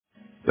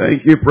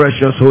Thank you,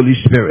 precious Holy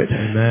Spirit.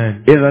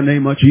 Amen. In the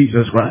name of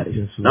Jesus Christ.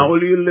 Yes, Lord. Now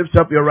will you lift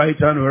up your right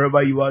hand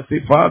wherever you are.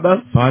 Say,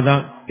 Father,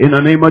 Father, in the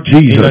name of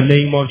Jesus, in the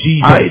name of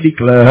Jesus, I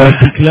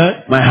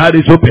declare my heart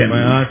is open. my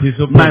heart is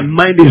open. My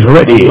mind is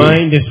ready,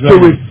 My mind is to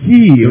ready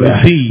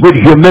receive with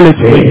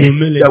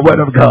humility the word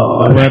of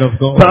God. The word of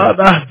God.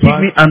 Father, give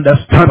me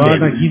understanding,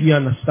 Father, give me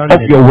understanding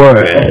of your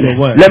word.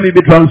 Let me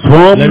be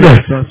transformed,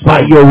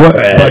 by your word.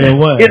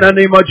 In the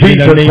name of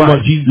Jesus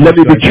Christ, let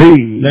me be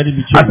changed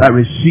as I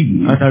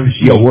receive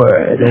your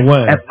word.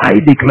 And I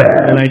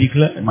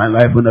declare my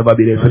life will never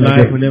be the same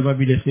again.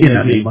 In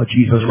the name of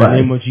Jesus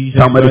Christ.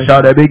 Somebody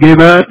shout a big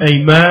amen.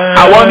 Amen.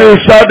 I want you to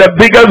shout the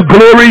biggest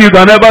glory you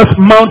can ever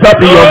mount up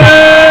in your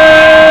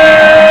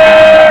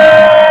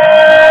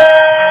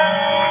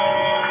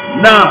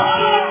Now,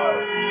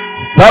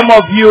 some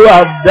of you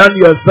have done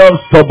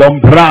yourself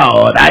stubborn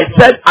proud. I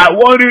said, I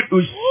want you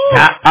to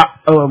shout up.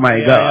 Oh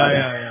my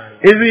God.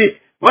 Is it,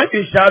 when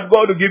you shout,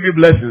 God will give you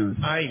blessings.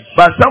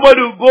 But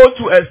somebody will go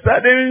to a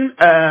certain,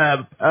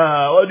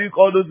 what do you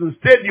call those,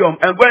 stadium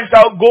and go and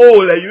shout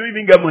goal and you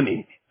even get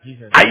money.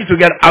 Are you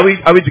together? Are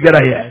we together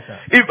here?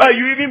 If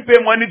you even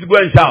pay money to go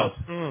and shout,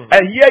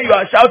 and here you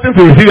are shouting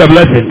to receive a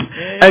blessing,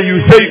 and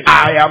you say,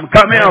 I am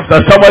coming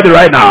after somebody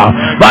right now.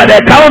 By the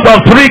count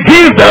of 3,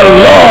 give the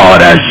Lord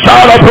a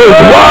shout of praise.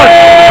 1,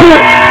 2,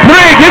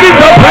 3, give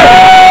him some praise.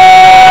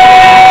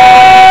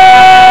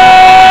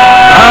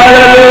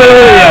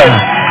 Hallelujah.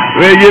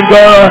 We give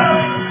God,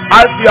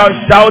 as you have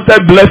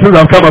shouted, blessings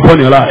have come upon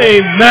your life.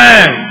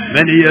 Amen.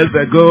 Many years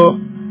ago,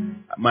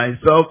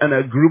 myself and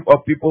a group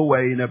of people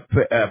were in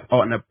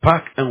on a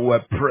park and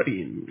were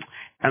praying.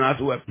 And as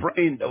we were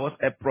praying, there was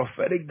a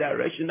prophetic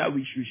direction that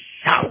we should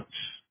shout.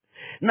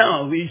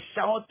 Now, we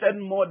shouted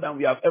more than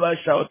we have ever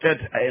shouted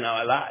in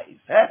our lives.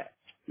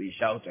 We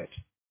shouted.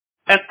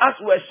 And as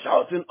we were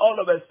shouting, all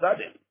of a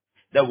sudden,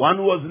 the one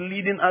who was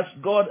leading us,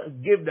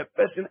 God gave the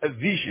person a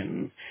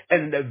vision.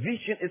 And the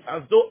vision is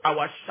as though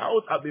our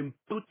shouts have been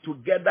put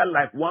together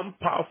like one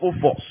powerful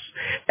force.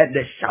 And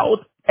the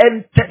shout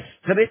entered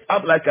straight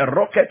up like a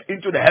rocket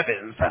into the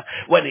heavens.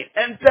 When it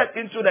entered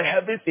into the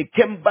heavens, it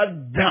came back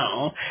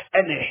down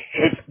and it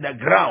hit the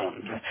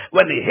ground.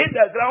 When it hit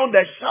the ground,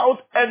 the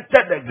shout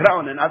entered the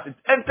ground. And as it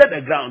entered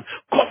the ground,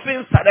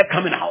 coffins started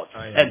coming out.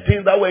 And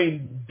things that were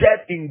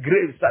dead in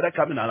graves started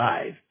coming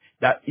alive.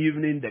 That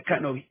evening, the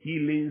kind of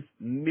healings,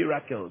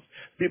 miracles,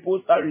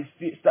 people started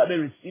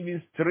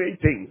receiving strange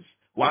things.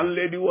 One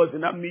lady was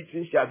in a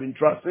meeting. She had been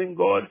trusting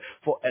God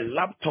for a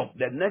laptop.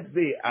 The next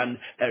day, and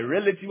a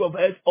relative of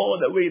hers all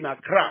the way in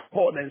Accra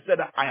called and said,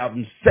 I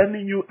am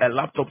sending you a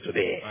laptop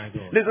today.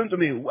 Listen to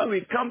me. When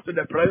we come to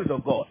the presence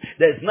of God,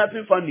 there's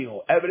nothing funny.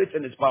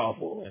 Everything is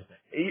powerful.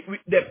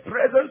 The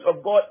presence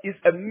of God is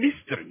a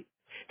mystery.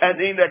 And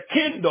in the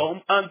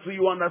kingdom, until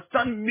you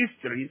understand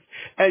mysteries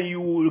and you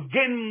will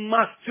gain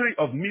mastery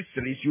of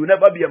mysteries, you will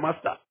never be a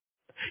master.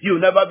 You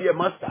will never be a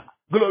master.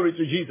 Glory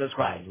to Jesus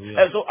Christ. Hallelujah.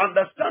 And so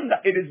understand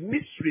that it is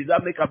mysteries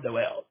that make up the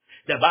world.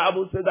 The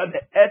Bible says that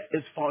the earth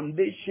is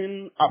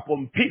foundation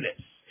upon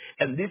pillars.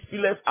 And these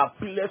pillars are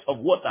pillars of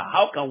water.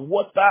 How can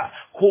water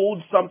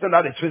hold something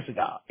that is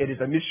physical? It is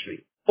a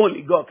mystery.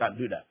 Only God can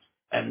do that.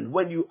 And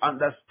when you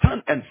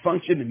understand and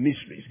function in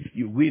mysteries,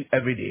 you win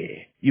every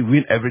day. You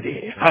win every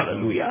day.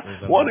 Hallelujah.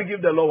 I want to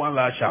give the Lord one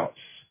last shout.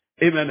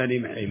 Amen and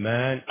amen.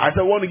 Amen. I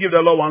said, I want to give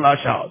the Lord one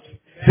last shout.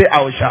 Say,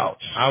 I will shout.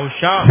 I will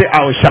shout. Say,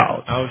 I will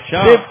shout. I will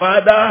shout. Say,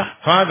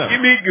 Father,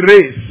 give me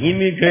grace. Give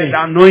me grace.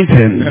 And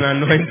anointing.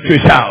 To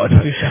shout.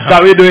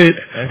 Shall we do it?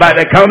 Yes. By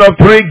the count of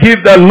 3,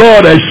 give the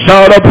Lord a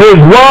shout of praise.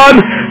 1, 2,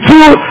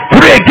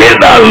 3. Give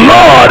the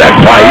Lord a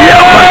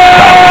triumphant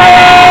shout.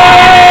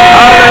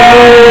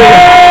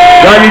 Hallelujah.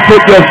 Can you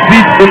take your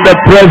seat in the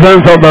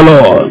presence of the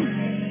Lord?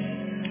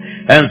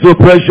 And so,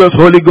 precious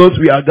Holy Ghost,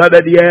 we are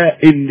gathered here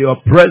in your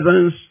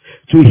presence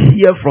to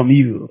hear from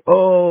you.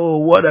 Oh,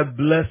 what a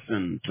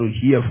blessing to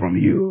hear from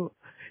you.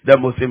 The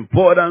most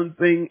important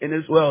thing in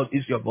this world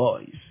is your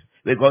voice.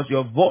 Because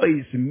your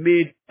voice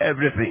made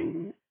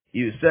everything.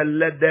 You said,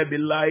 let there be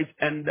light,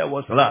 and there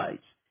was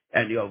light.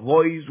 And your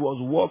voice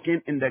was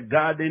walking in the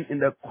garden in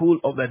the cool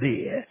of the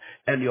day.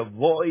 And your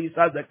voice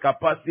has the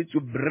capacity to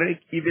break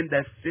even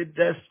the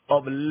cedars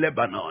of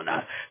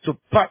Lebanon, to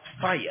pack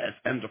fires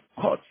and to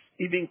cut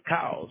even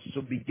cows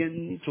to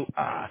begin to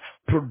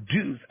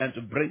produce and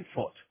to bring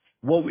forth.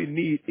 What we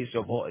need is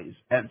your voice.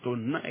 And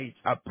tonight,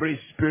 I pray,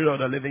 Spirit of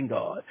the living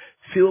God,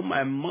 fill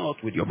my mouth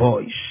with your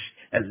voice.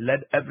 And let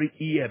every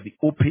ear be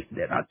open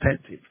and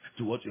attentive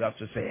to what you have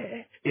to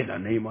say. In the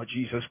name of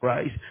Jesus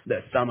Christ,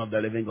 the Son of the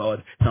living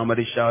God.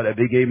 Somebody shout a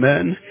big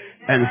amen.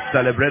 And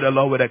celebrate the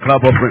Lord with a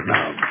clap of it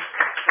now.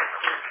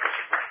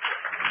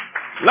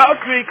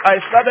 Last week, I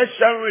started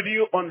sharing with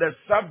you on the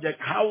subject,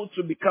 how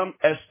to become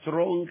a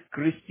strong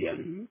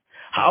Christian.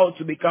 How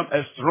to become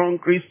a strong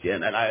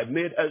Christian. And I have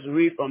made us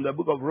read from the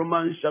book of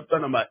Romans chapter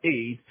number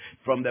 8,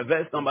 from the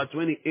verse number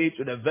 28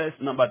 to the verse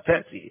number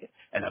 30.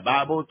 And the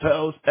Bible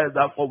tells us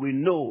that for we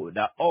know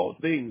that all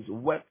things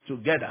work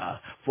together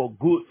for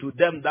good to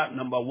them that,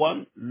 number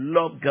one,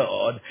 love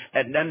God.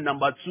 And then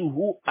number two,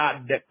 who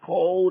are the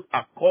called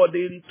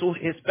according to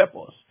his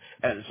purpose.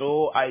 And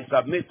so I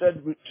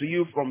submitted to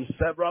you from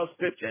several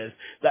scriptures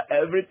that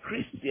every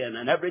Christian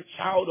and every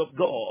child of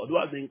God who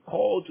has been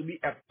called to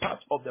be a part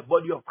of the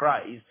body of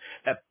Christ,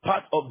 a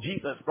part of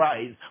Jesus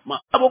Christ, my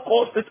Bible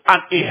calls it an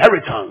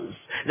inheritance.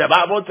 The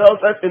Bible tells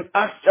us in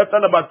Acts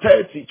chapter number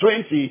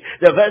 20,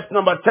 the verse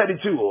number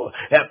 32,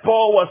 that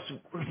Paul was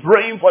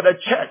praying for the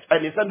church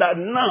and he said that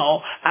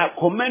now I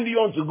commend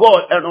you unto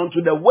God and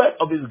unto the word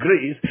of his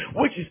grace,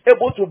 which is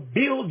able to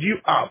build you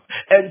up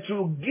and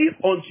to give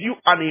unto you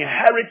an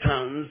inheritance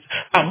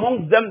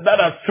among them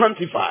that are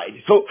sanctified.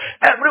 So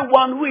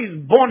everyone who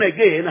is born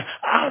again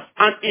has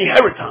an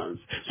inheritance.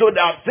 So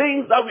there are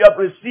things that we have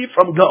received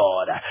from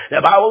God.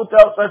 The Bible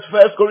tells us,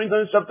 1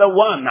 Corinthians chapter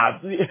 1,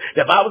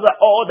 the Bible says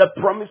all the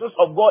promises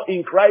of God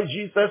in Christ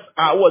Jesus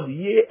are what?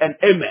 Yea and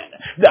amen.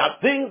 There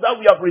are things that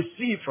we have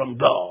received from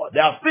God.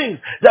 There are things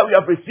that we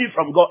have received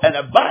from God. And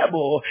the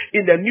Bible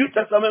in the New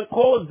Testament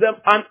calls them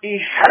an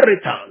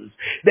inheritance.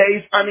 There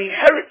is an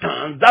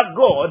inheritance that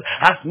God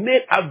has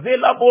made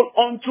available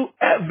unto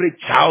every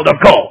child of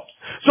God.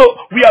 So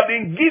we have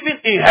been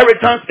given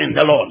inheritance in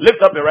the Lord.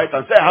 Lift up your right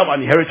hand. Say, I have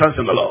an inheritance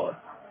in the Lord.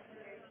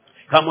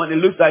 Come on, it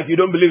looks like you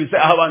don't believe it. Say,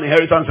 I have an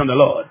inheritance in the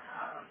Lord.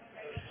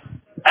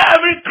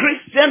 Every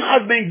Christian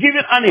has been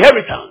given an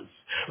inheritance.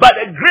 But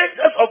the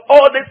greatest of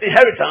all this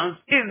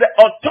inheritance is the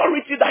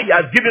authority that he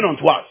has given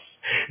unto us.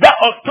 That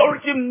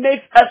authority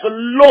makes us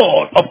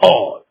Lord of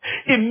all.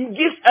 It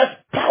gives us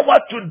power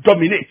to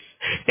dominate.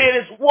 It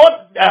is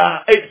what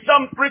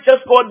some preachers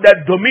call the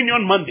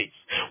dominion mandate.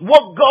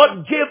 What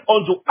God gave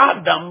unto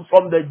Adam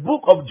from the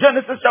book of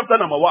Genesis chapter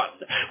number 1.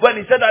 When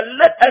he said that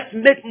let us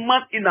make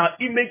man in our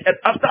image and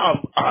after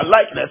our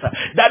likeness,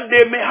 that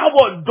they may have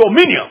a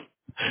dominion.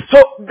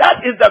 So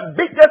that is the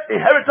biggest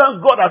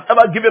inheritance God has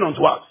ever given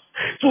unto us.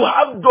 To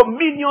have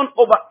dominion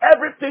over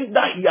everything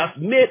that he has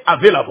made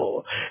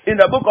available. In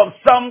the book of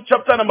Psalm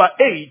chapter number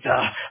 8,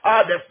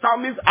 the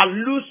psalmist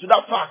alludes to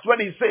that fact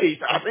when he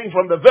says, I think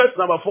from the verse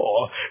number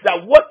 4,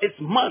 that what is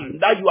man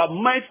that you are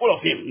mindful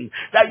of him,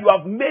 that you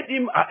have made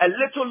him a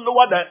little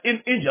lower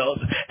than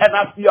angels, and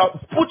as you have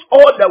put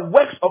all the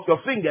works of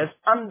your fingers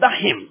under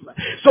him.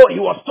 So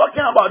he was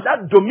talking about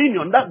that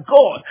dominion that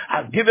God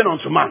has given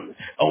unto man.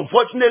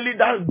 Unfortunately,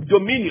 that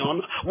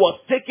dominion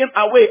was taken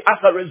away as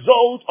a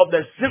result of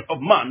the sin of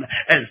man,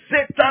 and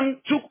Satan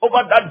took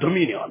over that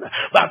dominion.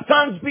 But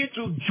thanks be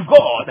to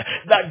God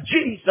that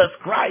Jesus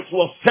Christ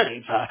was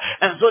sent.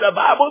 And so the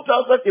Bible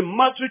tells us in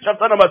Matthew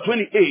chapter number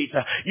 28,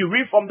 you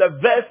read from the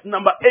verse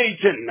number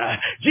 18,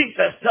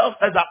 Jesus tells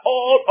us that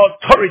all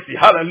authority,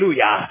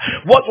 hallelujah.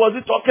 What was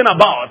he talking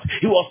about?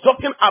 He was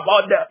talking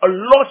about the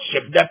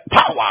lordship, the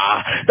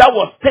power that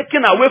was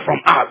taken away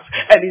from us.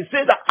 And he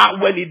said that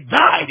when he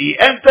died, he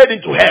entered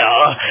into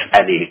hell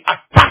and he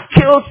attacked,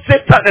 killed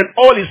Satan and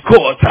all his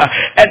courts.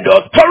 And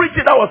the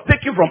authority that was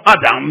taken from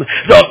Adam,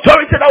 the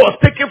authority that was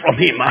taken from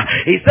him,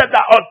 he said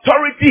that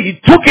authority, he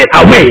took it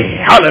away.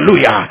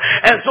 Hallelujah.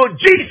 And so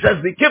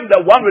Jesus became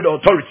the one with the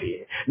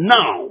authority.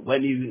 Now,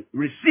 when he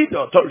received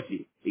the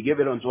authority, he gave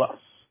it unto us.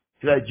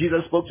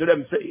 Jesus spoke to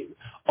them saying,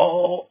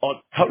 all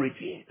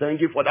authority.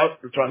 Thank you for that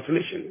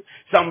translation.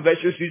 Some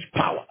versions use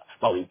power.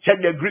 But when you check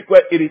the Greek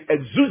word, it is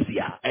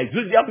exousia.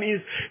 Exousia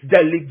means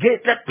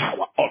delegated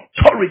power,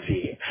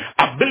 authority,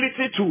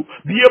 ability to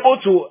be able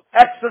to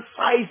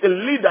exercise the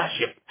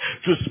leadership,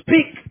 to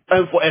speak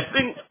and for a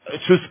thing,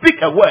 to speak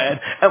a word,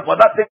 and for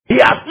that thing,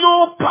 he has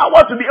no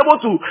power to be able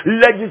to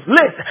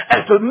legislate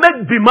and to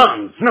make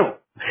demands. No.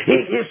 He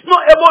is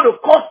not able to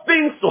cause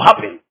things to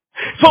happen.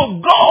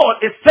 So God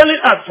is telling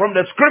us from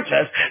the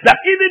scriptures that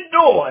even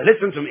though,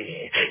 listen to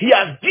me, he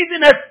has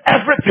given us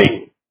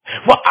everything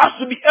for us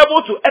to be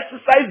able to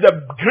exercise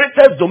the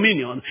greatest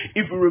dominion,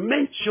 if we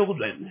remain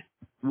children,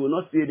 we will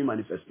not see any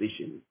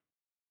manifestation.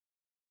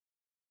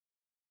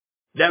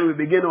 Then we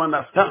begin to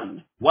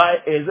understand why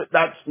is it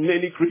that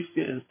many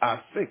Christians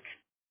are sick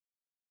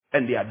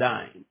and they are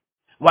dying.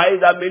 Why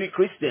is that many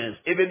Christians,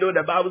 even though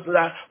the Bible says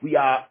that we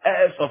are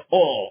heirs of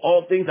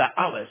all things are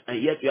ours,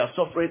 and yet we are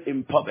suffering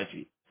in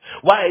poverty?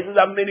 Why is it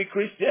that many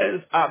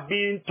Christians are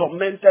being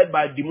tormented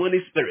by demonic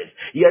spirits?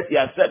 Yes, he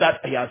has said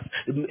that he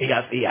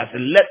has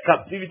led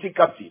captivity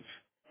captive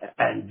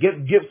and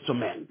give gifts to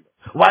men.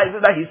 Why is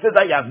it that he says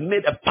that he has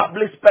made a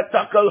public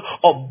spectacle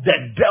of the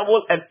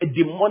devil and a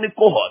demonic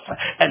cohort,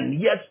 and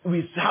yet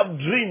we have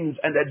dreams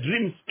and the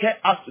dreams scare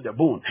us to the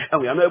bone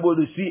and we are not able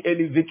to see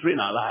any victory in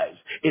our lives?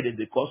 It is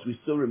because we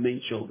still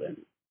remain children.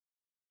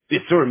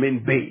 We still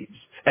remain babes.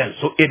 And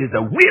so it is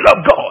the will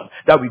of God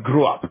that we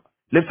grow up.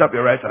 Lift up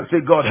your right hand. Say,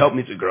 God, help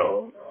me to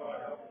grow.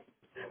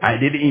 I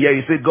didn't hear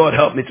you say, God,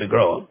 help me to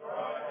grow.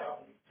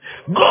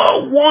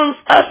 God wants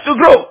us to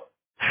grow.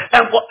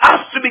 And for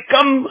us to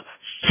become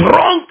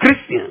strong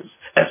Christians.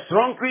 A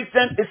strong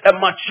Christian is a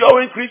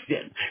maturing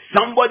Christian.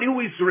 Somebody who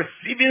is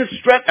receiving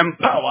strength and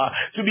power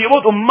to be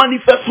able to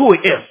manifest who he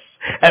is.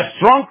 A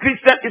strong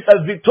Christian is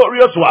a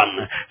victorious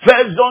one.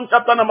 First John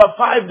chapter number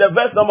 5, the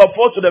verse number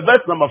 4 to the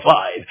verse number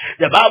 5.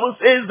 The Bible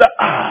says that,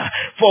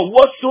 for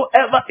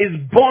whatsoever is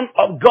born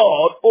of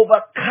God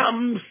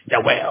overcomes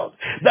the world.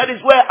 That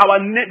is where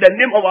the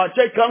name of our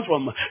church comes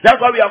from. That's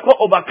why we are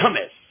called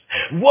overcomers.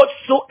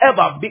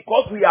 Whatsoever,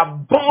 because we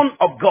are born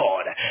of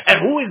God. And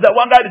who is the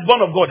one that is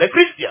born of God? The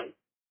Christian.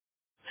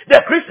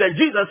 The Christian,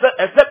 Jesus said,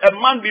 except a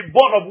man be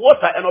born of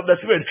water and of the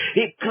Spirit,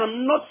 he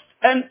cannot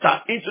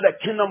enter into the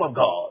kingdom of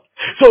God.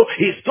 So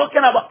he's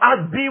talking about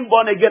us being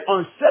born again.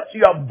 Unless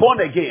you are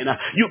born again,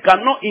 you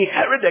cannot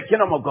inherit the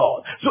kingdom of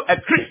God. So a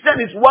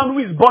Christian is one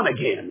who is born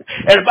again.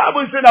 And the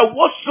Bible says that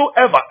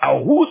whatsoever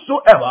or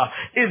whosoever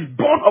is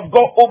born of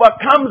God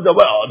overcomes the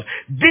world.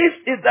 This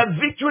is the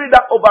victory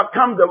that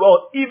overcomes the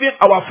world, even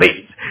our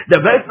faith.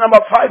 The verse number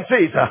 5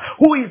 says,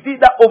 who is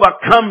he that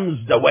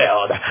overcomes the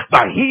world?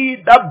 But he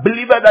that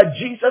believeth that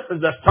Jesus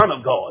is the Son of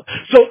God.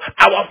 So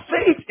our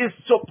faith is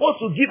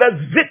supposed to give us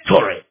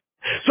victory.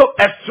 So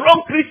a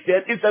strong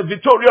Christian is a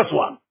victorious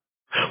one.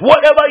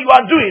 Whatever you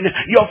are doing,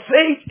 your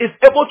faith is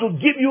able to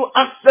give you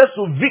access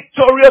to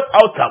victorious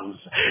outcomes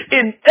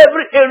in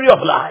every area of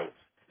life.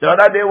 The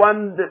other day,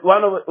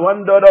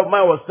 one daughter of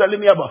mine was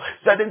telling me about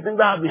certain things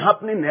that have been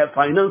happening in her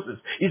finances.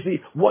 You see,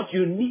 what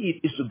you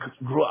need is to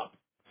grow up.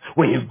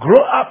 When you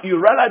grow up, you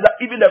realize that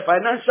even the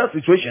financial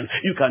situation,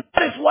 you can.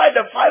 That is why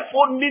the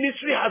fivefold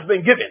ministry has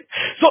been given.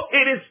 So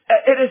it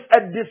is a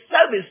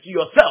disservice to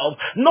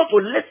yourself not to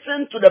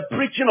listen to the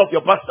preaching of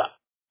your pastor.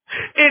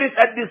 It is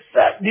a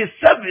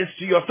disservice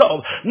to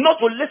yourself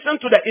not to listen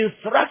to the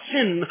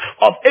instruction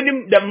of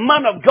the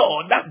man of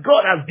God that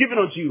God has given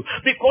unto you.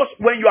 Because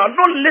when you are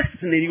not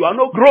listening, you are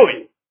not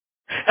growing.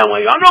 And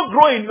when you are not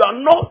growing,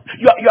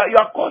 you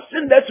are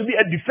causing there to be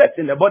a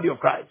defect in the body of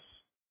Christ.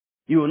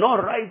 You will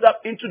not rise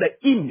up into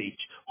the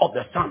image of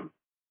the Son.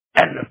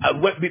 And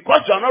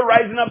because you are not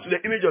rising up to the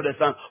image of the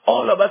Son,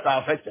 all of us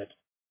are affected.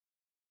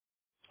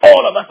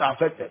 All of us are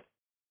affected.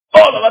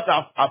 All of us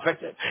are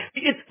affected.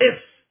 It is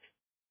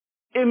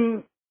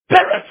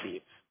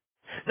imperative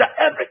that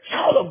every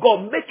child of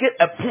God make it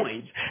a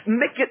point,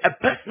 make it a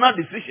personal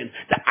decision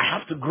that I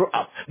have to grow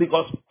up.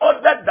 Because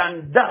other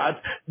than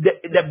that,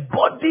 the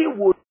body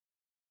would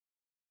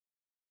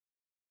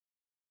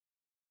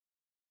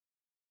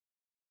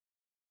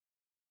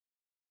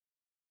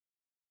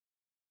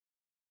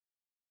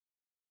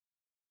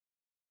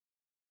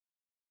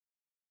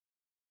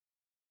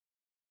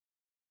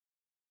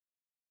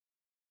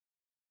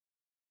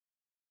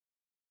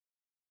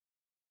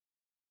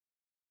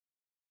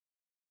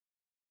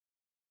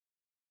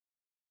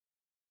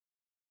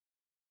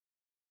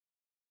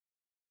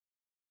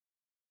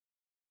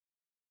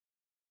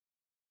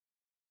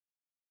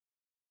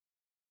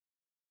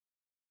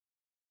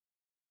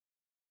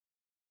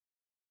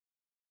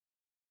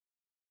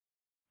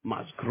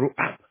must grow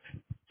up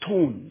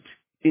toned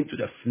into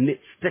the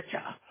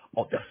stature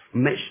of the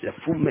measure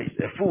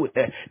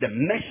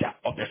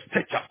of the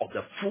stature of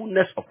the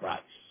fullness of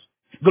Christ.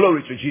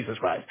 Glory to Jesus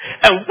Christ.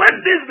 And when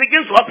this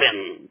begins to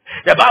happen,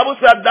 the Bible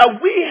says that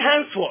we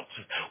henceforth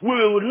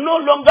will no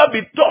longer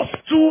be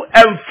tossed to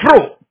and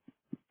fro.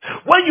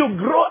 When you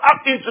grow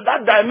up into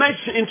that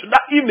dimension, into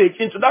that image,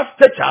 into that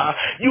stature,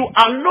 you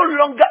are no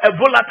longer a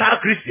volatile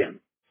Christian.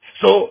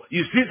 So,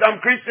 you see some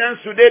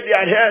Christians, today they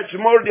are here,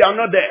 tomorrow they are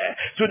not there.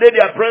 Today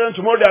they are present,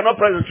 tomorrow they are not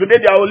present.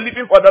 Today they are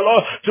living for the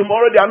Lord,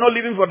 tomorrow they are not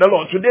living for the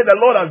Lord. Today the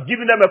Lord has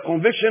given them a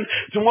conviction,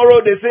 tomorrow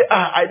they say,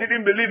 I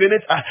didn't believe in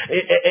it,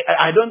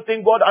 I don't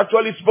think God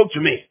actually spoke to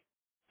me.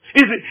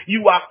 You see,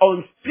 you are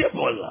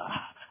unstable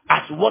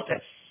as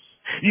waters.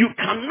 You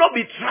cannot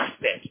be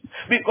trusted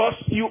because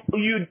you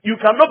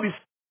cannot be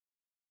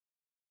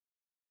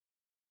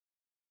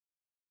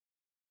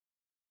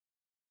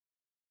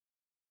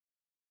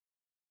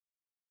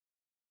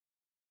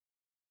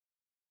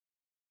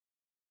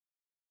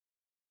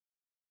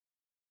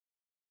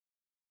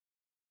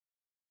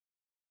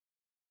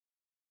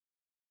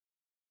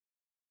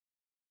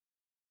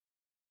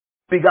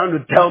began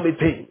to tell me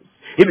things.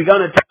 He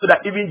began to tell me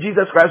that even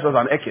Jesus Christ was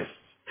an Ekis.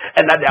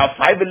 And that there are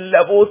 5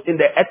 levels in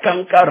the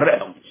Ekanka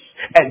realms.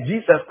 And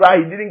Jesus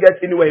Christ, he didn't get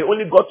anywhere. He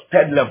only got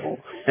 3rd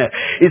level.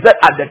 He said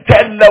at the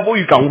 3rd level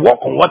you can walk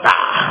on water.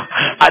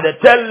 At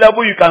the 3rd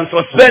level you can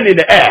suspend in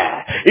the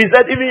air. He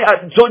said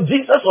so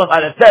Jesus was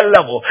at the 3rd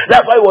level.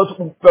 That's why he was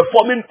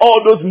performing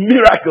all those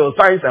miracles,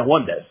 signs and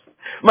wonders.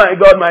 My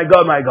God, my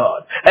God, my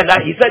God. And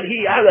that he said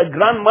he has a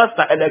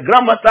grandmaster. And the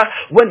grandmaster,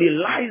 when he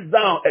lies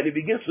down and he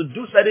begins to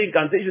do certain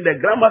incantations, the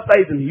grandmaster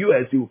is in the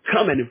US. He will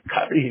come and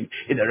carry him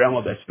in the realm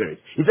of the spirit.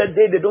 He said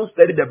they don't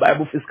study the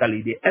Bible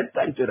physically. They enter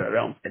into the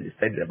realm and they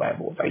study the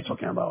Bible. What are you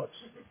talking about?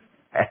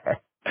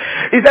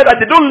 He said that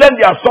they don't learn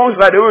their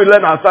songs like they will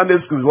learn our Sunday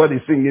schools, what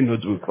they sing in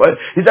the truth.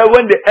 He said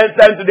when they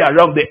enter into their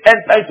realm, they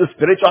enter into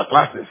spiritual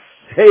classes.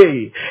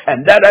 Hey,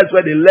 and that's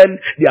where they learn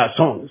their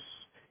songs.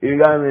 You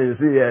got me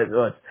see it,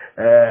 what?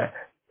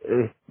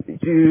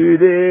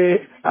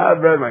 Today, I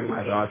brought my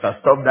master.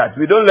 Stop that.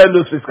 We don't learn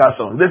those physical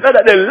songs. They said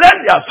that they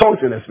learn their songs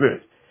in the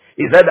spirit.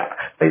 He said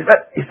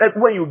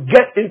when you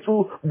get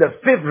into the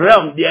fifth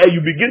realm there,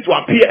 you begin to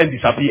appear and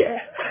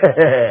disappear.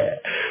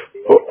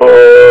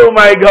 Oh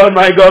my God,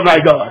 my God, my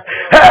God.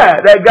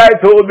 Hey, that guy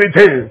told me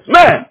things.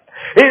 Man,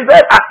 he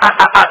said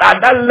at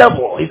that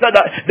level, he said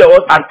that there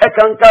was an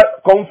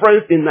Ekanka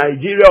conference in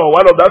Nigeria or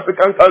one of the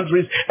African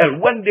countries,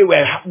 and when they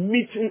were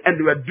meeting and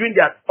they were doing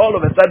that, all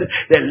of a sudden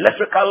the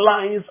electrical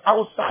lines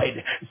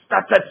outside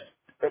started.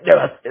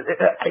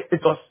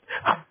 It was,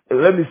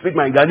 let me speak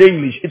my Ghana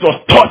English, it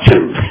was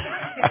touching.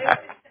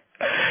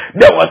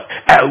 There was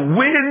a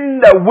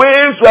wind, the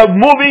waves were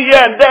moving here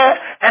and there,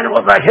 and it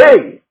was like,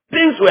 hey,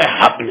 things were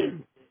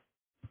happening.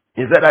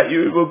 He said that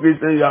you people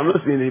Christians, you have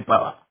not seen any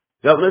power.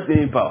 You have not seen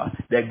any power.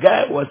 The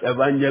guy was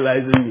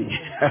evangelizing me.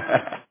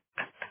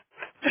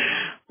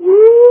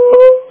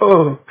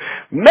 Woo!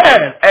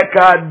 Man,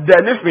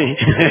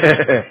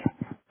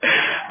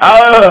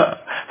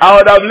 I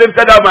would have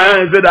lifted up my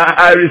hand and said that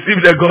I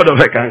received the God of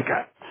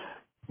Ekanka.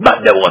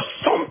 But there was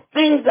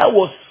something that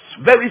was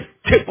very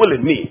stable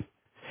in me.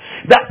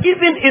 That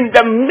even in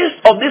the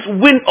midst of this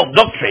wind of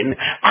doctrine,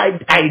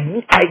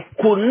 I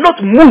could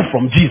not move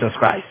from Jesus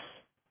Christ.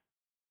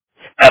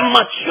 A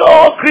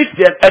mature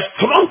Christian, a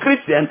strong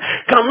Christian,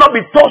 cannot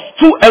be tossed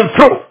to and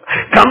fro,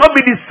 cannot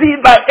be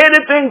deceived by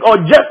anything or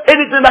just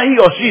anything that he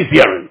or she is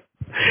hearing.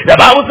 The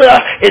Bible says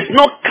it's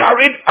not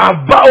carried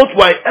about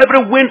by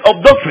every wind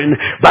of doctrine,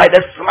 by the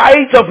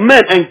sleight of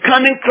men and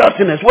cunning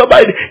craftiness,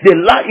 whereby they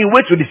lie in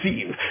wait to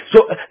deceive.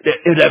 So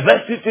the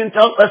verse 15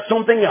 tells us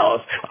something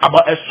else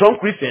about a strong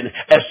Christian.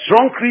 A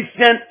strong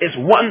Christian is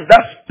one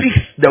that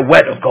speaks the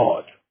word of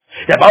God.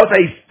 The Bible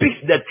says he speaks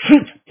the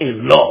truth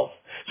in love.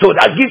 So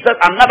that gives us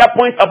another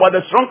point about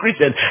the strong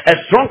Christian. A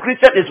strong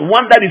Christian is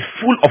one that is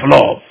full of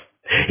love.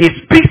 He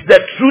speaks the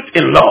truth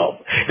in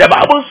love. The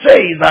Bible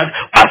says that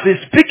as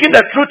he's speaking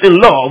the truth in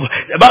love,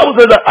 the Bible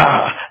says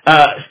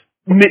that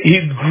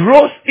he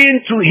grows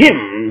into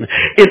him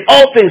in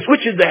all things,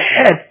 which is the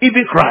head,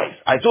 even Christ.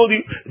 I told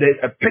you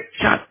there's a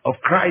picture of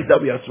Christ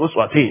that we are supposed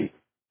to attain.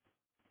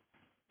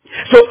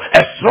 So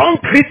a strong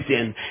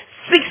Christian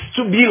seeks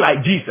to be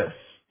like Jesus.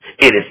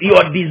 It is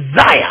your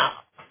desire.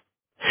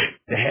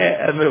 The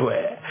hair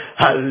everywhere.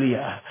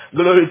 Hallelujah.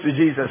 Glory to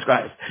Jesus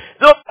Christ.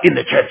 So in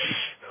the church,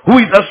 who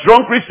is a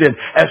strong Christian?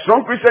 A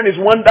strong Christian is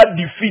one that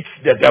defeats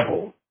the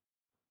devil.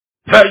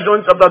 1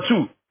 John chapter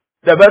 2,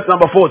 the verse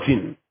number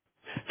 14.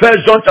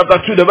 1 John chapter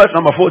 2, the verse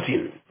number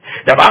 14.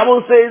 The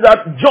Bible says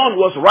that John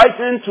was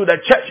writing to the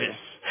churches,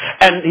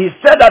 and he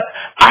said that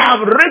I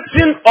have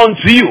written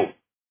unto you.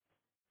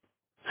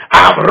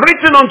 I have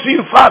written unto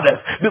you, fathers,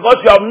 because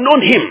you have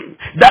known him.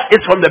 That is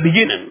from the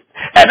beginning.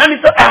 And then he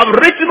said, I have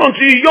written unto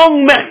you,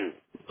 young men.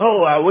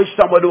 Oh, I wish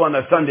somebody would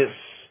understand this.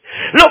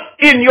 Look,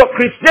 in your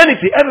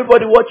Christianity,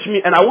 everybody watch me,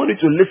 and I want you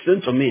to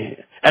listen to me.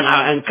 And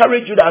I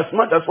encourage you that as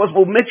much as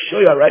possible, make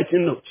sure you are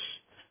writing notes.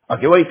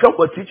 Okay, when you come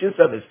for teaching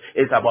service,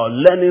 it's about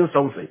learning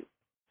something.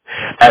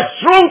 A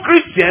strong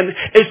Christian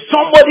is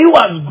somebody who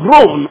has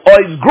grown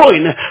or is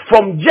growing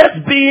from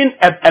just being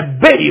a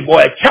babe or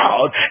a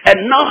child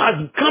and now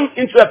has come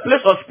into a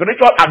place of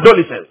spiritual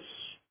adolescence.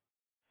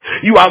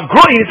 You are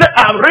growing. He said,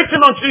 I have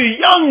written unto you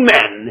young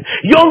men.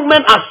 Young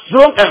men are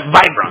strong and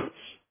vibrant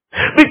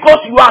because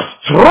you are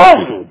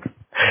strong.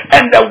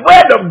 And the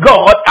word of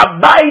God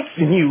abides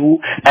in you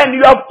and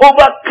you have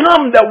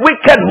overcome the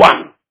wicked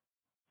one.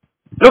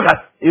 Look,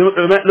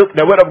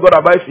 the word of God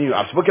abides in you.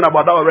 I've spoken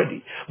about that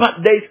already.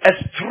 But there is a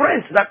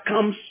strength that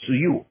comes to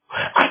you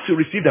as you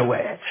receive the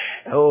word.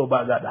 Oh, so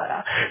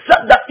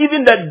that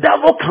even the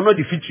devil cannot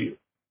defeat you.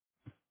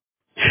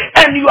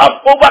 And you have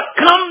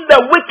overcome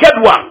the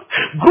wicked one.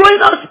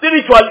 Growing up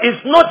spiritual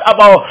is not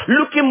about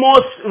looking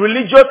more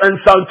religious and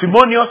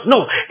sanctimonious.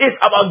 No, it's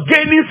about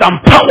gaining some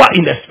power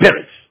in the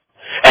spirit.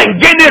 And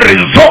gaining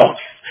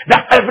results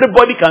that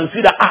everybody can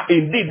see that,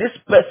 indeed, this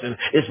person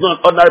is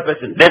not an ordinary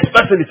person. This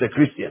person is a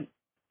Christian.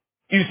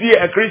 You see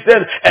a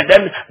Christian and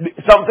then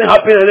something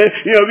happens and then,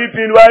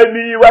 weeping, why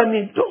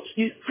me?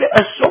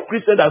 A strong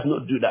Christian does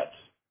not do that.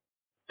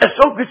 A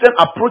strong Christian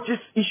approaches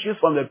issues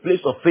from the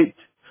place of faith,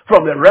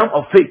 from the realm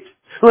of faith.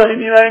 Why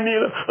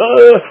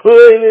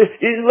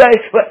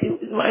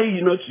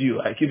not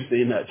you? I keep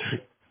saying that.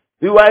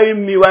 Why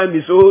me?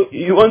 So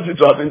you want it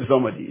to happen to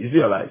somebody. Is it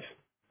your life?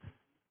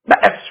 But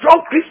a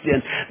strong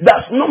Christian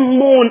does not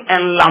moan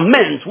and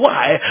lament.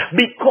 Why?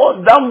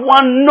 Because that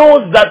one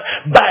knows that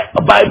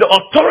by the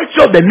authority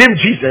of the name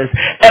Jesus,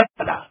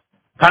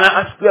 can I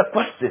ask you a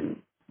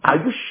question? Are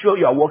you sure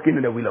you are walking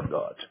in the will of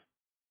God?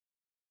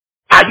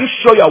 Are you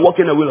sure you are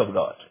walking in the will of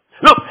God?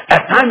 Look, a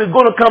time is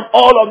going to come,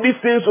 all of these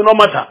things will not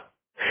matter.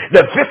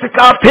 The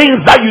physical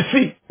things that you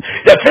see,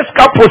 the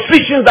physical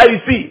positions that you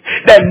see,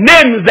 the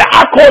names, the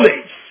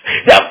accolades,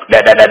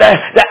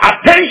 the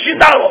attention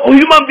that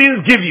human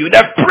beings give you,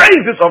 the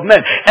praises of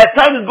men. A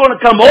time is going to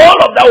come, all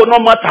of that will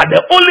not matter.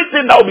 The only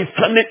thing that will be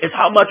standing is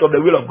how much of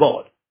the will of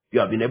God you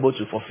have been able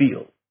to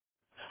fulfill.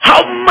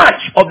 how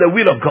much of the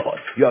will of God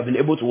you have been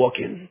able to walk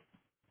in.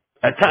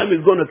 A time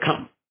is going to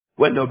come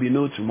when there will be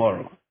no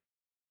tomorrow.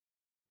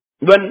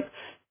 When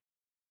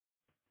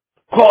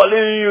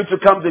calling you to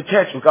come to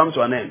church will come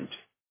to an end.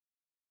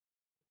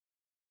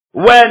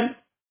 When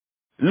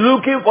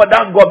looking for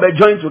that gobe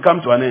joint will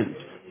come to an end.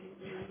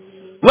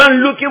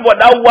 When looking for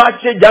that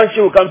wache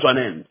junction will come to an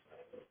end.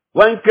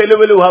 When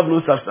kelewele will have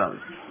no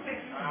substance.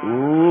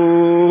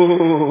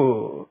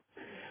 Ooh.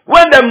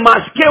 When the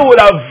masque would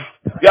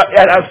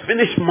have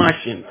finished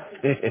marching.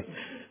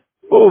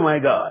 Oh my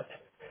God.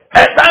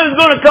 A time is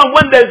going to come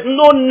when there's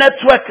no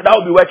network that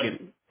will be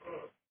working.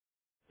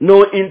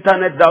 No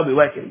internet that will be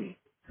working.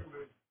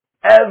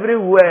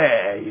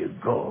 Everywhere you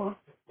go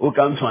will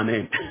come to an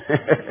end.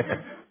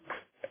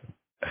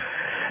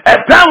 A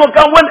time will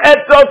come when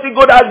SLC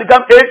God has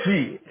become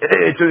 80.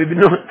 It will be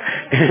known.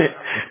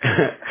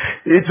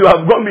 It will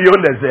have gone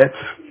beyond the Z.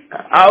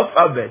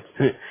 Alphabet.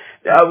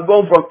 They have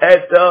gone from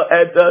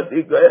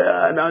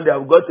Airtel, now they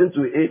have gotten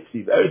to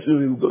 80. Very soon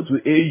we will go to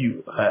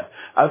AU,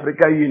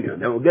 African Union.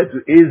 Then we'll get to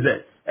AZ.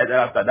 And then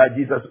after that,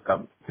 Jesus will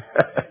come.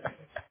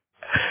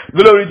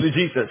 Glory to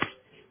Jesus.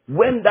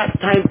 When that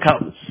time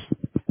comes,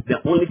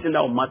 the only thing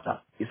that will matter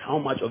is how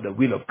much of the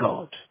will of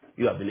God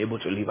you have been able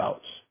to live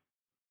out.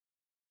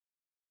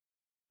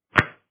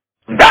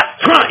 That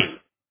time,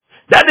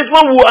 that is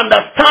when we will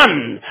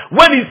understand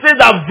when he says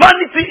that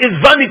vanity is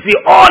vanity,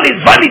 all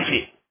is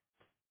vanity.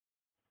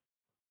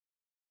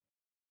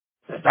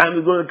 The time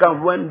is going to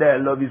come when the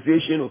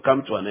lovization will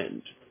come to an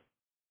end.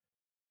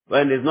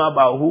 When it's not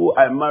about who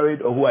I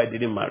married or who I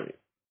didn't marry.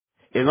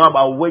 It's not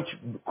about which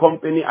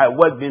company I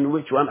worked in,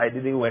 which one I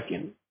didn't work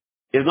in.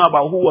 It's not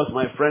about who was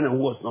my friend and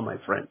who was not my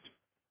friend.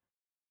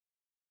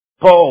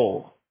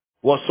 Paul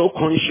was so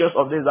conscious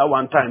of this at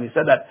one time. He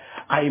said that,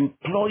 I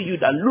implore you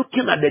that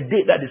looking at the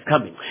day that is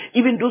coming,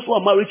 even those who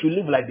are married should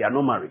live like they are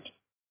not married.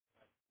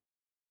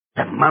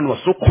 The man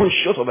was so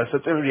conscious of a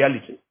certain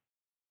reality,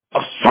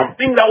 of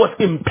something that was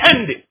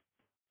impending.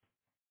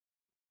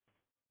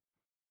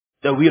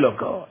 The will of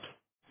God.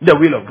 The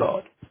will of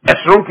God. A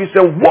strong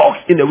Christian walks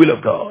in the will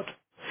of God.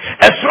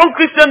 A strong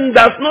Christian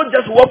does not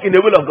just walk in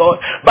the will of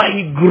God, but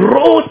he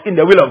grows in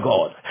the will of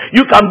God.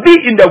 You can be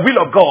in the will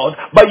of God,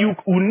 but you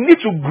will need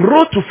to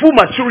grow to full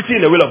maturity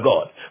in the will of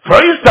God. For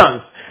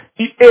instance,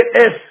 it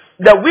is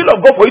the will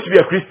of God for you to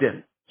be a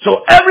Christian.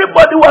 So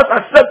everybody who has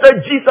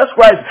accepted Jesus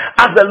Christ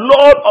as the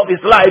Lord of his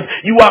life,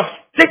 you have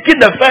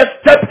taken the first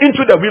step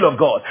into the will of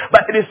God.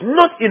 But it is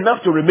not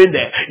enough to remain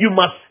there. You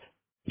must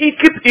keep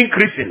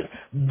increasing,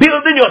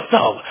 building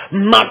yourself,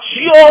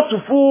 mature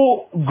to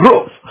full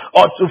growth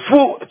or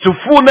to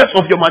fullness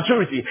of your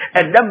maturity,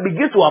 and then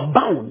begin to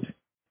abound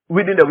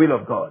within the will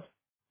of God.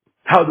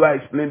 How do I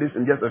explain this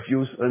in just a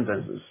few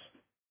sentences?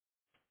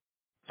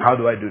 How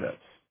do I do that?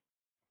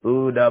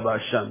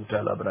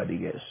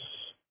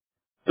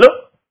 Look,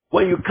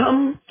 when you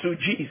come to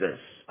Jesus,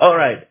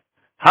 alright,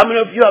 how many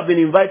of you have been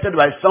invited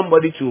by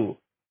somebody to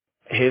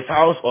his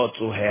house or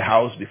to her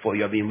house before?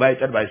 You have been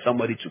invited by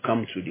somebody to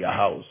come to their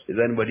house. Is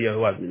there anybody here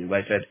who has been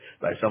invited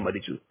by somebody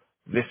to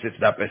visit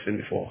that person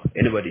before?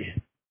 Anybody?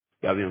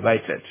 You have been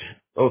invited.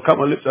 Oh,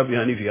 come on, lift up your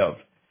hand if you have.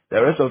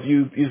 The rest of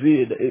you, you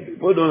see,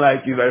 people don't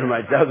like you very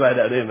much. That's why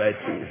they don't invite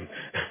you.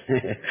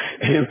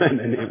 Amen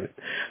and amen.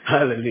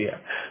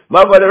 Hallelujah.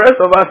 But for the rest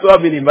of us who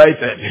have been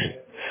invited,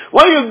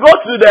 when you go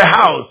to the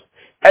house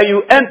and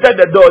you enter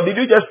the door, did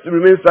you just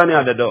remain standing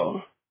at the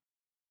door?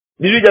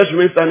 Did you just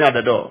remain standing at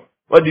the door?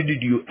 What did you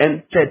do? You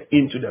entered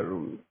into the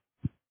room.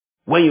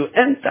 When you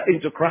enter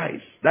into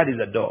Christ, that is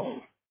the door.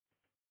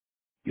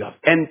 You have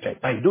entered,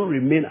 but you don't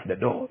remain at the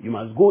door. You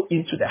must go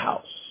into the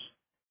house.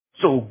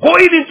 So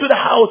going into the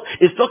house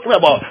is talking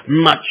about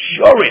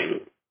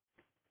maturing.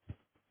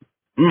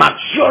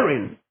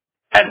 Maturing.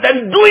 And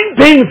then doing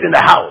things in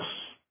the house.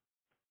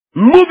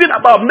 Moving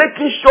about,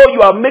 making sure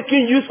you are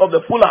making use of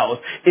the full house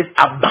is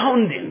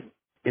abounding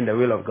in the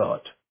will of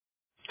God.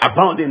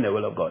 Abounding in the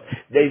will of God.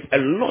 There is a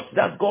lot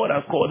that God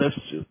has called us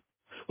to.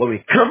 When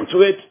we come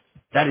to it,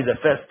 that is the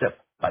first step.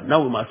 But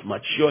now we must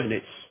mature in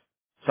it.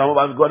 Some of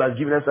us, God has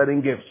given us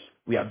certain gifts.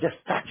 We have just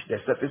touched the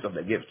surface of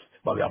the gifts,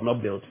 but we have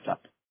not built it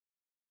up.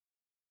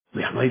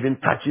 We are not even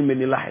touching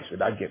many lives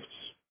with our gifts.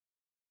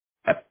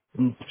 A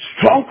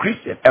strong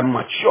Christian, a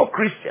mature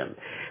Christian.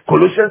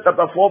 Colossians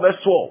chapter 4 verse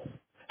 12.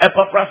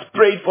 Epaphras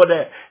prayed for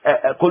the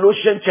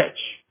Colossian church.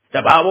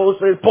 The Bible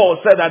says, Paul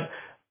said that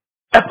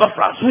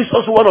Epaphras, who is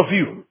also one of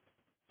you,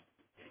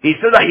 he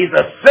said that he is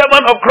a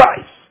servant of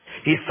Christ.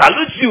 He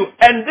salutes you,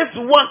 and this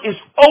one is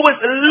always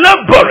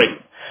laboring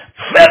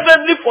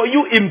fervently for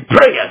you in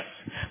prayers.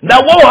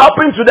 That what will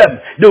happen to them?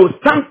 They will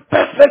stand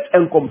perfect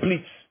and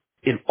complete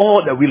in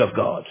all the will of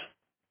God.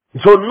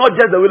 So not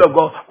just the will of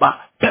God, but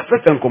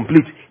perfect and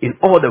complete in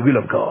all the will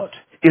of God.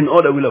 In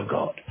all the will of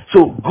God.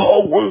 So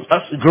God wants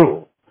us to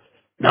grow.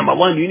 Number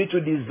one, you need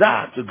to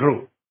desire to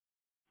grow.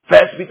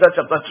 1 Peter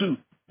chapter 2,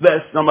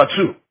 verse number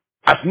 2.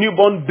 As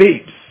newborn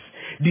babes,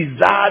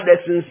 desire the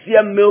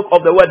sincere milk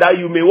of the word that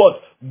you may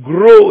what?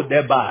 grow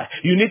thereby.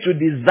 You need to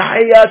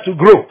desire to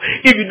grow.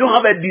 If you don't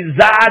have a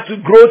desire to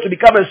grow, to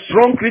become a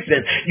strong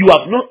Christian, you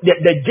have not,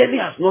 the journey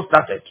has not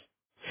started.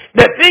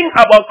 The thing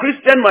about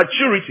Christian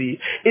maturity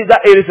is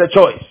that it is a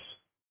choice.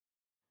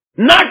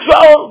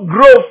 Natural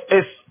growth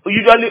is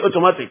usually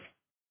automatic.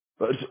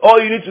 All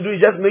you need to do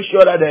is just make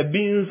sure that the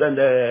beans and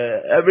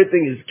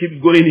everything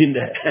keeps going in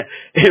there.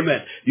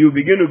 Amen. You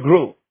begin to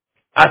grow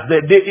as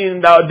the day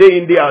in,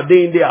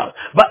 day out.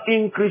 But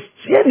in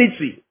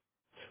Christianity,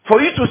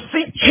 for you to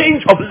see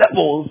change of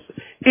levels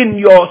in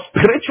your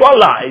spiritual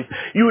life,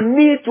 you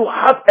need to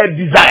have a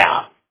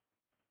desire.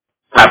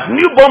 As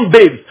newborn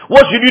babes,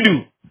 what should you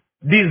do?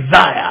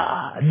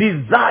 Desire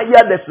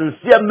the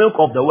sincere milk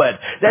of the word,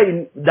 that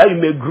you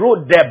may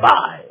grow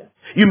thereby.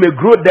 You may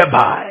grow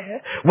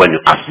thereby.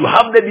 As you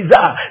have the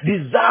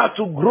desire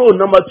to grow.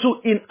 Number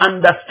 2, in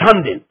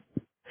understanding.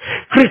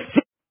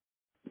 Christian,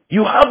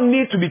 you have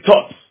need to be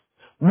taught.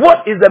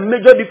 What is the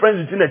major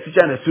difference between a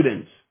teacher and a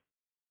student?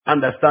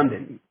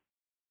 Understanding.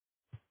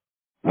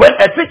 When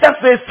a teacher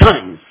says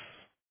science,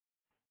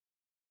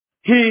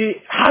 he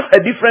has a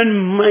different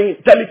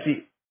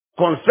mentality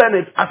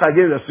concerning it as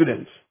against the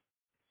student.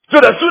 So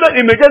the student,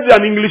 it may just be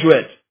an English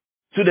word.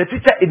 To the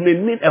teacher, it may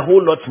mean a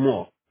whole lot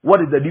more. What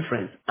is the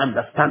difference?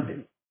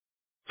 Understanding.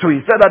 So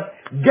he said that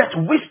get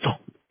wisdom,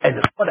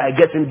 and what I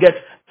get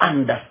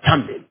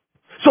understanding.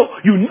 So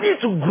you need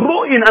to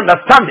grow in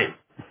understanding.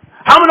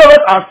 How many of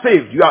us are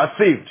saved? You are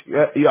saved.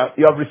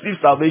 You have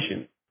received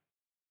salvation.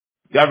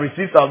 You have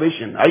received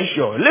salvation. Are you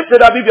sure? Lift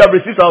it up if you have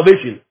received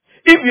salvation.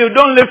 If you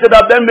don't lift it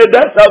up, then may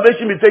that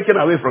salvation be taken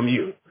away from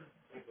you.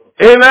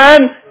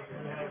 Amen?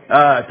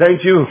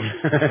 Thank you.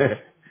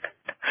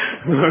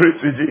 Glory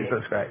to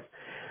Jesus Christ.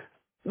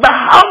 But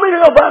how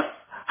many of us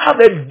have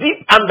a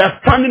deep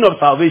understanding of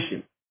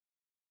salvation?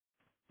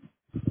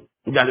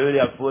 You can already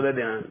have folded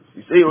the hands.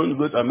 You say you want to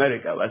go to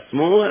America, but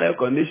small air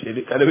condition,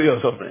 it can be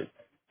your suffering.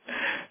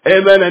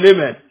 Amen and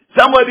amen.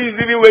 Somebody is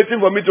even waiting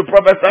for me to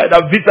prophesy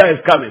that visa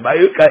is coming. But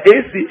you can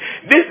see,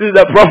 this is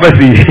the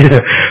prophecy.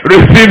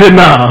 Receive it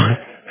now.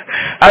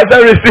 I said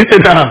receive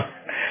it now.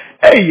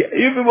 Hey,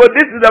 you people,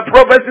 this is the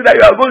prophecy that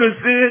you are going to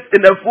sit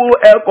in a full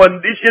air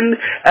conditioned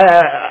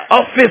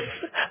office.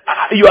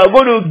 You are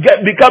going to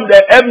become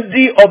the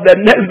MD of the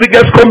next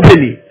biggest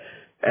company.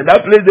 And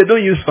that place they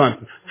don't use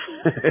fun.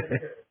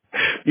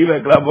 Give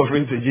a clap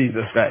offering to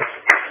Jesus Christ.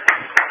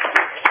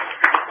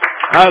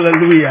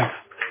 Hallelujah.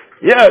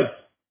 Yes.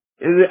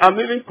 I'm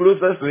even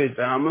closer to it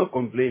and I'm not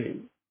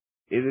complaining.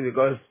 Is it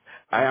because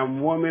I am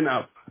warming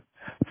up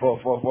for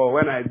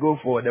when I go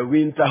for the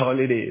winter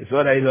holidays?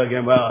 What are you talking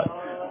about?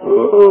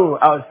 Oh,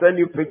 I'll send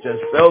you pictures,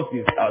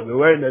 selfies. I'll be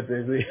wearing that.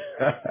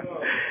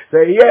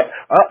 So yeah,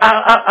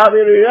 I'll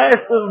be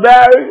nice to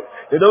Barry.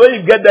 You know, when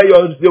you get there,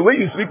 the way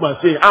you speak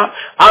must change.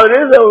 I'm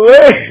in the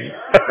way.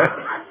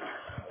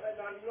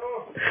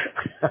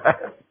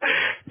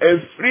 a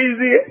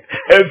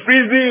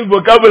freezing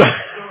vocabulary.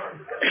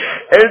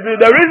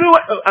 And the reason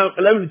why,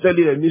 let me tell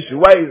you the issue.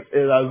 Why is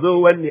as though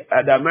when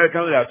the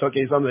Americans are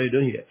talking, something you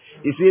don't hear.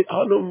 You see,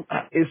 oh no,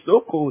 it's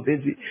so cold.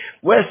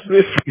 Where's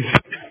Smith?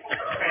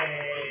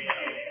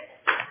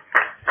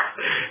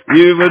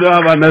 You even don't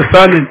have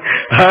understanding.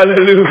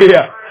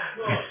 Hallelujah.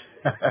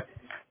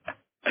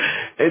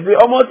 It's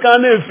almost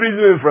kind of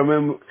freezing from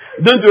him.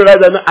 Don't you realize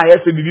that I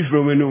have to be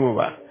from him no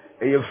more?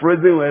 You're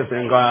frozen with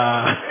him.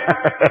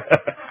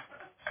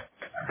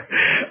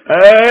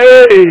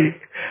 Hey,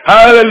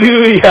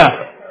 hallelujah.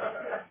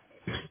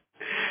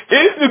 He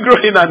needs to grow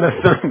in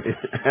understanding.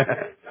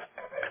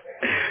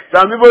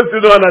 Some people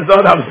still don't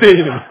understand what I'm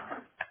saying.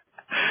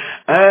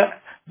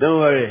 Don't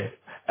worry.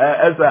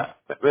 Esther,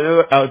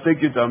 I'll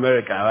take you to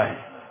America, right?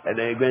 And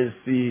then you're going to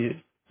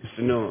see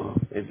snow.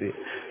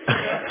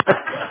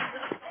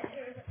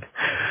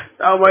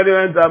 Somebody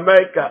went to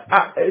America.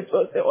 It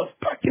was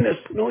packing the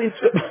snow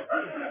into it.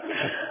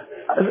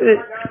 I said,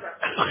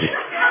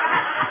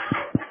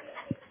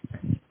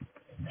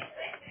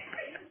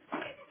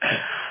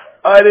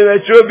 oh, they were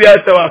sure be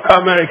out to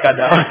America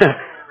now.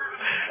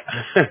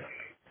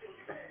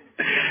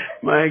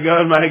 My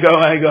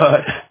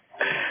God.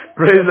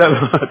 Praise the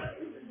Lord.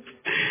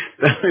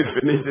 Let me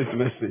finish this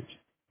message.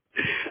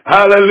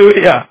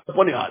 Hallelujah.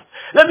 Upon your heart.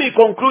 Let me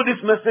conclude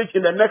this message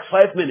in the next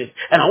 5 minutes.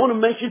 And I want to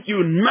mention to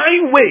you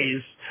 9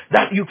 ways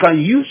that you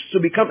can use to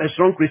become a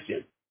strong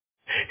Christian.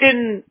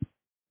 In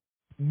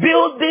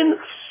building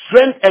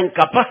strength and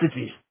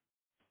capacity,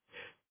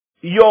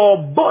 your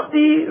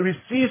body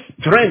receives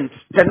strength,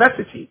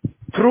 tenacity,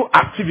 through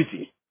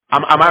activity.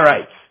 Am I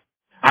right?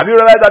 Have you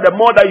realized that the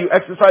more that you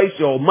exercise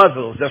your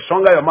muscles, the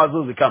stronger your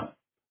muscles become?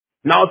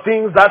 Now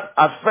things that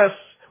at first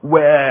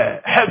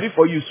were heavy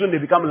for you, soon they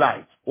become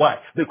light. Why?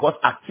 Because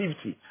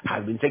activity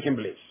has been taking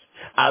place.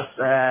 As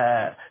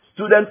a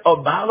student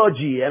of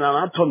biology and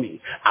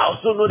anatomy, I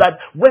also know that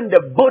when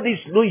the body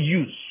is not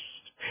used,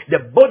 the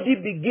body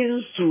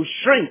begins to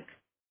shrink.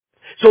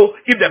 So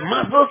if the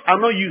muscles are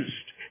not used,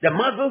 the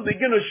muscles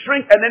begin to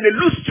shrink and then they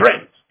lose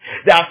strength.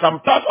 There are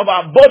some parts of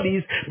our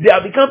bodies, they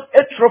have become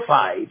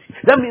atrophied.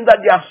 That means that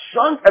they have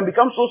shrunk and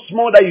become so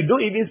small that you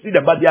don't even see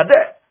them, but they are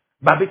there.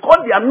 But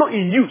because they are not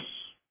in use,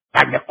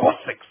 like the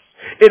coccyx,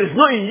 it is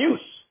not in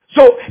use.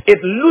 So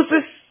it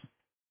loses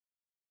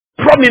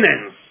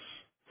prominence.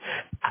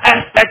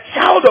 As a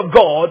child of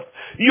God,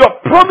 your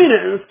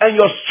prominence and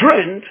your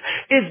strength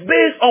is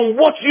based on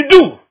what you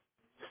do.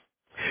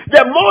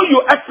 The more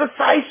you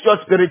exercise your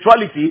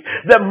spirituality,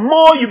 the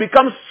more you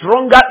become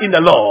stronger in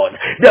the Lord.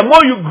 The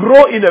more you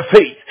grow in the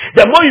faith,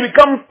 the more you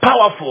become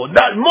powerful,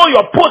 the more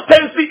your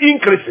potency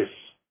increases.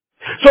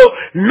 So,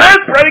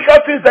 9 practical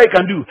things that you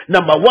can do.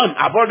 Number 1,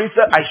 I've already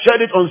said, I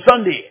shared it on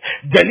Sunday.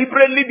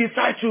 Deliberately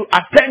decide to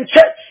attend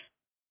church.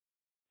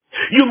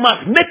 You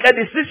must make a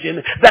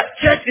decision that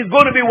church is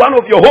going to be one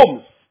of your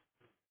homes.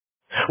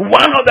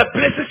 One of the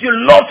places you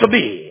love to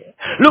be.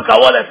 Look at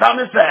what the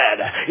psalmist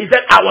said. He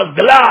said, I was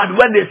glad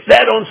when they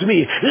said unto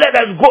me, let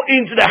us go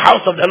into the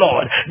house of the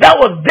Lord. That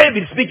was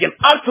David speaking.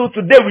 Until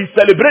today we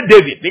celebrate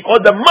David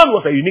because the man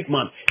was a unique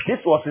man.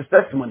 This was his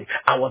testimony.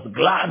 I was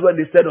glad when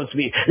they said unto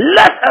me,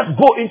 let us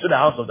go into the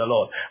house of the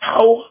Lord.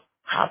 How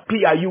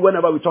happy are you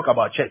whenever we talk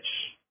about church?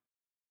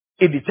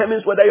 It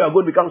determines whether you are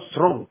going to become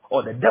strong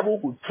or the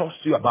devil will trust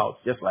you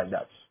about, just like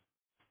that.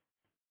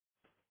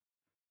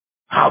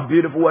 How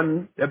beautiful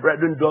when the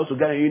brethren dwell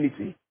together in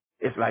unity.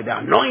 It's like the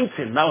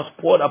anointing that was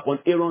poured upon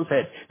Aaron's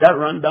head that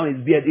ran down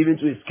his beard even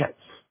to his skirts.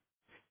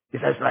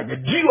 It says like the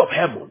dew of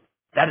heaven.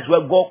 That is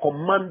where God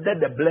commanded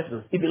the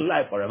blessings, even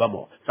life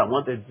forevermore. Psalm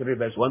 133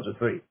 verse 1 to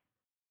 3.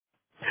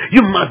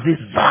 You must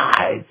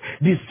decide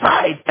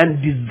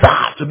and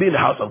desire to be in the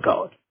house of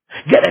God.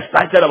 Get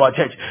excited about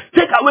church.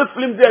 Take away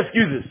flimsy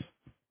excuses.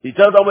 He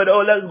tells somebody,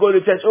 oh, let's go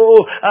to church.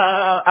 Oh,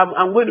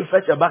 I'm going to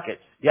fetch a bucket.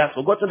 He has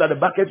forgotten that the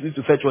bucket is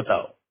to fetch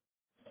water.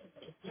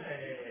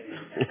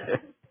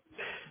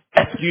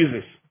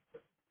 Excuses.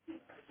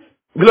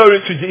 Glory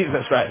to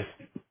Jesus Christ.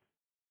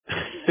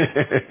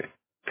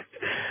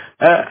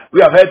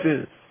 We have heard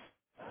things.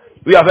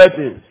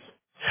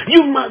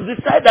 You must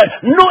decide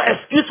that no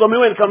excuse for me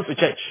when it comes to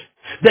church.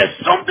 There's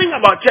something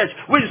about church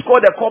which is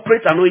called the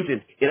corporate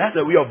anointing. It has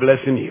a way of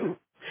blessing you.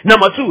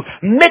 Number 2,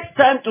 make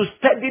time to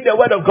study the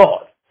word of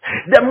God.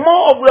 The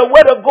more of the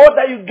word of God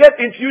that you get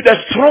into you, the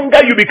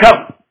stronger you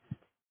become.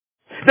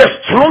 The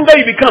stronger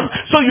you become.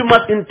 So you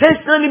must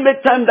intentionally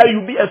make time that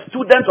you be a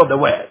student of the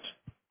word.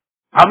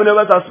 How many of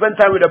us have spent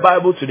time with the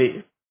Bible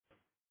today?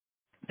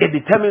 It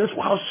determines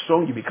how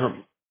strong you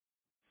become.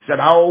 He said,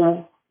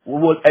 how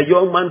will a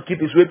young man keep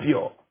his way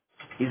pure?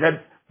 He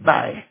said,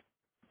 by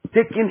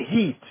taking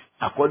heed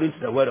according to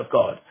the word of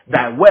God.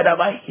 Thy word have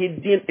I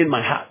hidden in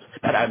my heart,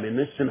 that I may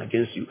not sin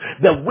against you.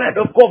 The word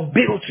of God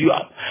builds you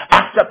up.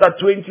 Acts chapter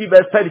 20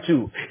 verse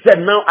 32 said,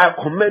 now I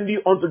commend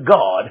you unto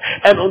God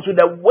and unto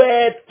the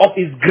word of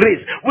his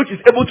grace, which is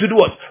able to do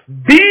what?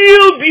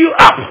 Build you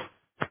up.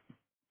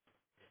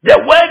 The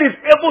word is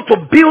able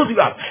to build you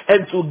up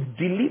and to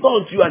deliver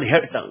unto you an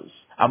inheritance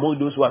among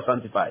those who are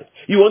sanctified.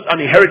 You want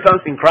an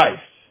inheritance in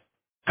Christ?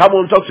 Come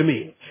on, talk to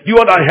me. You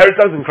want an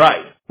inheritance in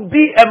Christ?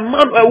 Be a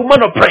man or a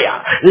woman of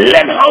prayer.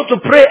 Learn how to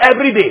pray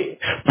every day.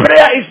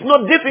 Prayer is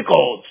not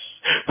difficult.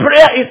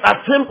 Prayer is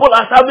as simple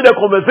as having a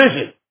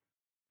conversation.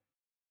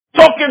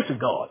 Talking to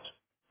God.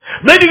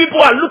 Many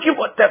people are looking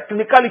for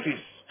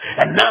technicalities.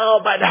 And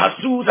now by the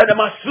Hasus and the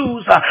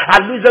Masus,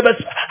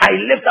 Elizabeth, I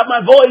lift up my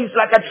voice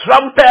like a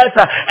trumpet.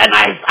 And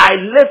I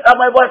lift up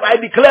my voice, I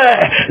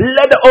declare,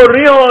 let the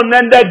Orion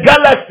and the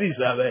galaxies,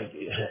 I beg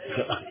you.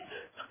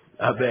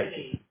 I beg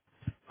you.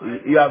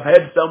 You have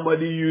heard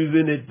somebody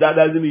using it. That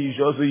doesn't mean you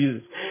should also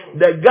use it.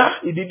 The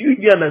guy, did you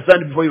even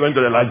understand it before you went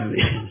to the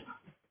library?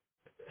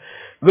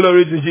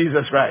 Glory to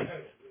Jesus Christ.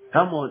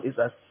 Come on, it's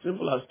as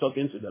simple as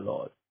talking to the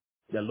Lord.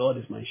 The Lord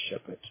is my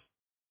shepherd.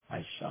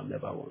 I shall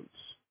never want.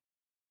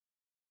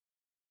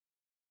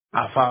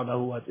 Our Father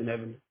who art in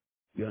heaven,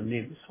 your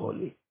name is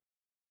holy.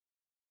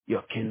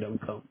 Your kingdom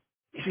come.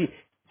 You see,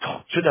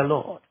 talk to the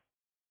Lord.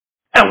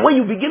 And when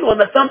you begin to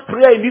understand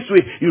prayer in this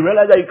way, you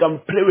realize that you can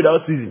pray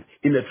without ceasing.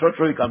 In the church,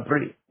 you can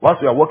pray.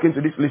 Whilst you are walking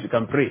to this place, you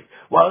can pray.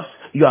 Whilst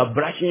you are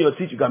brushing your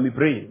teeth, you can be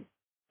praying.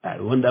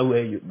 I wonder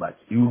where but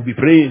you will be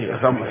praying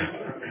somewhere.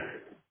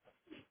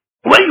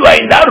 When you are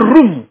in that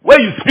room where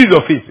you speak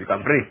your face, you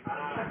can pray.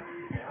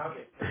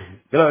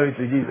 Glory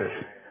to Jesus.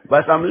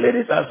 But some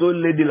ladies are so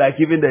ladylike,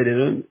 even that they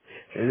don't.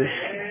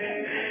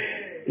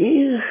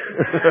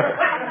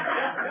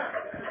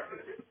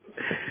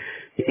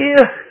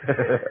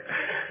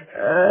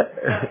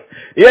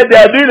 Yeah, they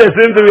are doing the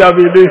same thing we have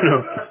been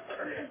doing.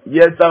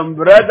 Yes, some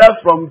brothers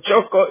from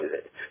Choco.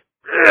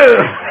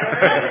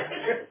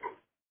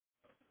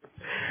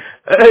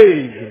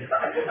 Hey,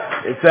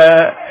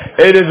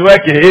 it is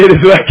working. It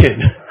is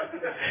working.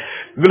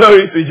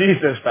 Glory to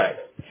Jesus Christ.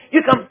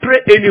 You can pray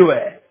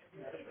anywhere.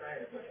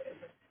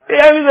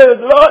 The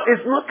Lord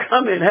is not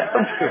coming.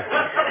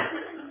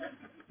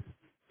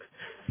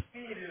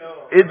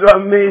 It will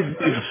amaze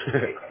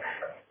you.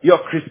 Your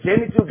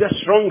Christianity will get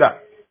stronger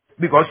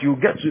because you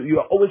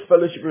are always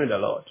fellowshipping with the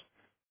Lord.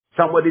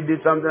 Somebody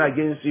did something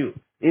against you.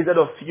 Instead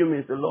of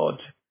fuming, the Lord,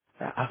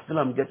 I feel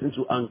I'm getting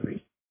too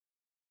angry.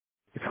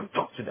 You can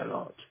talk to the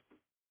Lord.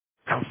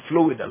 You can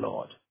flow with the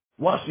Lord.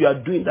 Whilst you are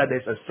doing that,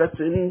 there's a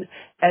certain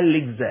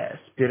elixir,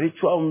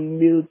 spiritual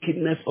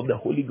milkiness of the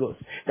Holy Ghost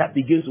that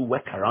begins to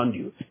work around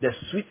you. The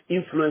sweet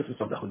influences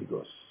of the Holy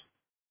Ghost.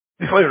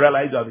 Before you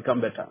realize you have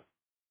become better.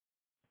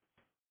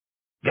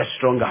 Get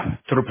stronger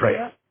through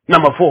prayer.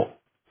 Number 4.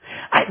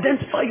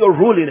 Identify your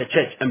role in the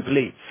church and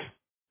play it.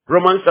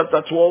 Romans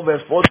chapter 12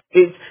 verse 4 to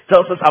 8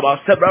 tells us about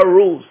several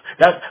roles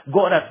that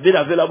God has made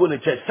available in the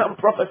church. Some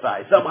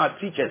prophesy, some are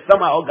teachers,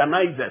 some are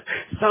organizers,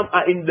 some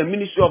are in the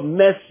ministry of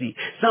mercy,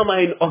 some are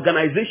in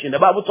organization. The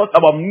Bible talks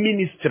about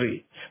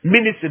ministry.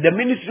 Ministry. The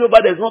ministry over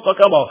there is not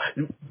talking about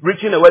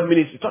preaching the word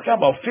ministry, it's talking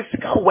about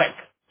physical work.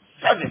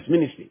 Service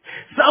ministry.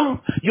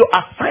 Your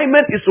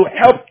assignment is to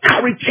help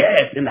carry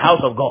chairs in the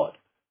house of God.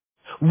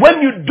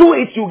 When you do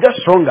it, you get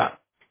stronger.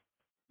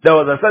 There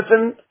was a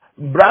certain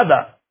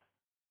brother.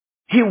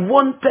 He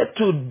wanted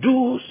to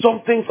do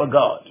something for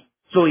God.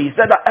 So he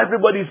said that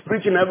everybody's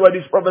preaching,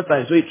 everybody's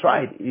prophesying. So he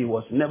tried. He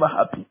was never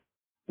happy.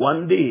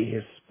 One day,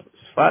 his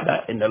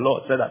father in the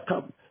Lord said that,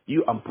 come,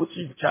 I'm putting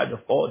you in charge of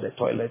all the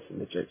toilets in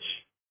the church.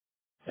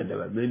 And there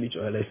were many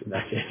toilets in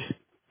that church.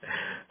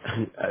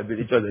 I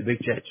believe it was a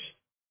big church.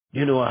 Do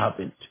you know what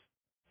happened?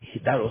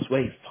 That was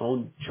where he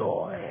found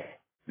joy.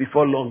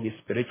 Before long, his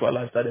spiritual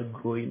life started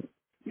growing.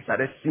 He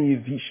started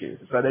seeing visions.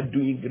 He started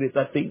doing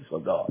greater things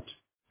for God.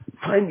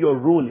 Find your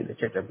role in the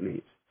church and play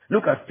it.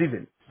 Look at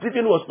Stephen.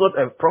 Stephen was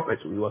not a prophet.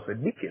 He was a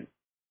deacon.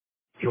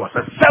 He was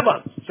a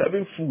servant.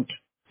 Serving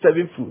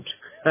food.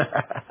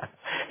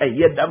 And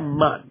yet that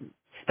man,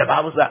 the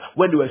Bible says,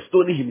 when they were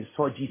stoning him, he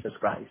saw Jesus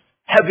Christ.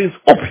 Heavens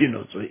opened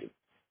unto him.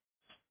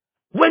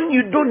 When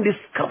you don't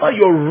discover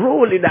your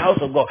role in the house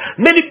of God,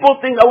 many people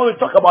think that when we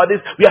talk about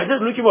this, we are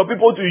just looking for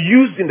people to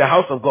use in the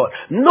house of God.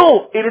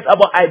 No, it is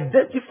about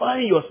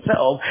identifying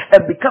yourself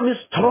and becoming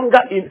stronger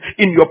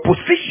in your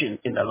position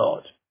in the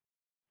Lord.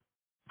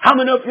 How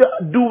many of you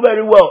do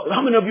very well?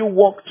 How many of you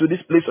walk to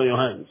this place on your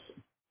hands?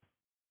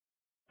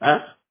 Huh?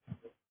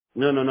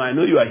 No, I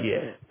know you are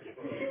here.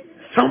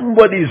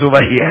 Somebody is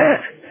over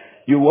here.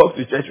 You walk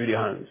to church with your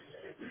hands.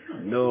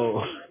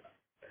 No.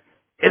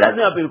 It doesn't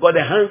happen because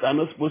the hands are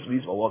not supposed to be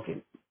used for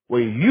walking.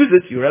 When you use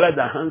it, you realize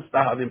the hands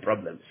start having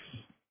problems.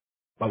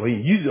 But when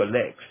you use your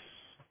legs,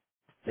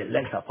 the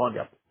legs have found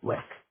their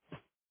work.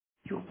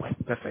 You work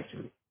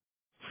perfectly.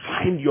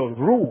 Find your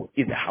role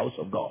in the house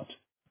of God.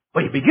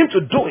 When you begin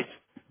to do it,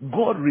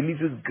 God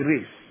releases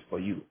grace for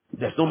you.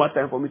 There's no more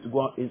time for me to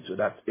go into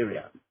that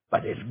area.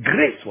 But there's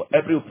grace for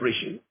every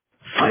operation.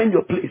 Find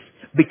your place.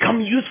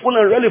 Become useful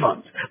and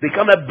relevant.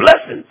 Become a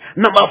blessing.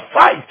 Number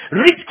 5,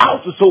 reach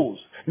out to souls.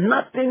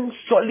 Nothing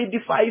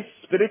solidifies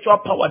spiritual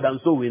power than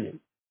soul winning.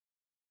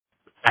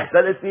 I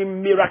started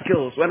seeing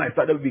miracles when I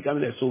started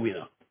becoming a soul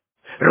winner.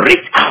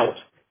 Reach out.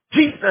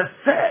 Jesus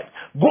said,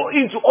 go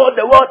into all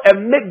the world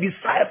and make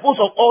disciples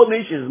of all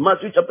nations.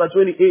 Matthew chapter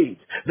 28,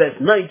 verse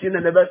 19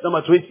 and verse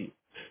number 20.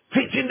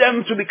 Teaching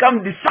them to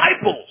become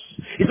disciples.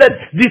 He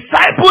said,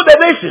 disciple the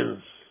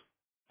nations.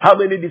 How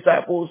many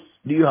disciples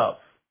do you have?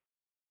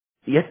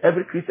 Yes,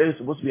 every Christian is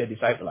supposed to be a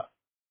discipler.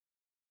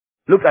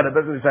 Look at the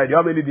person beside you.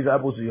 How many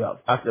disciples do you have?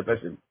 Ask the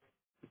person.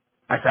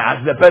 I said,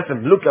 ask the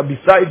person. Look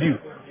beside you.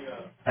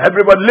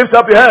 Everybody lift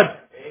up your head.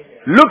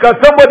 Look at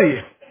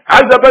somebody.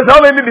 Ask the person,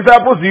 how many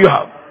disciples do you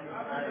have?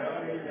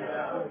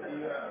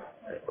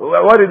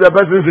 What is the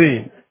person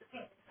saying?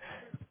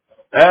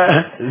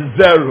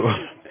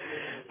 0.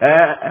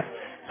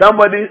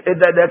 Somebody,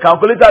 the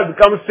calculator has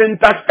become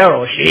syntax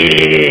error.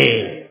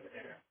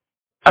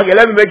 Okay,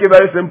 let me make it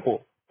very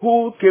simple.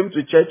 Who came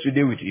to church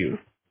today with you?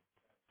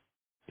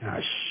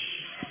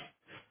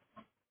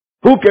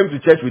 Who came to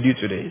church with you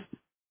today?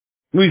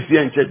 Who is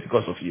here in church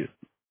because of you?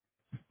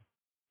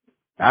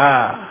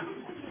 Are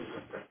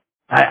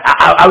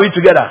we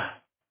together?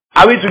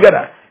 Are we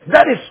together?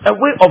 That is a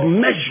way of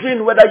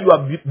measuring whether you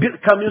are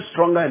becoming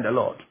stronger in the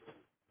Lord.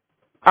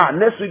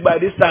 Next week by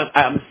this time,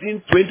 I am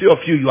seeing 20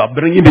 of you are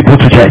bringing people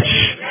to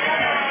church.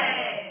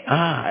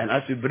 And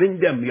as you bring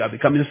them, you are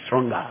becoming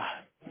stronger.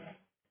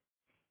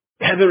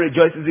 Heaven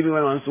rejoices even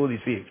when one soul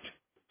is saved.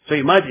 So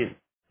imagine,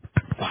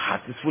 your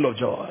heart is full of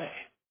joy.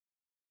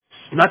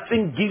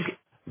 Nothing gives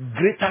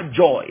greater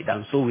joy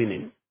than soul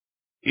winning.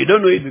 You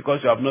don't know it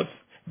because you have not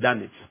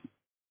done it.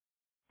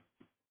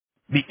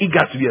 Be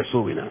eager to be a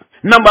soul winner.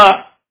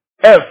 Number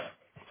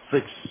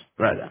 6,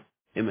 rather.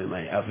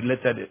 I've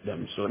lettered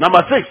them. So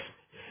number 6,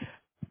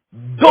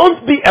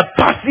 don't be a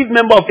passive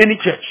member of any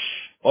church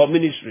or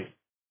ministry.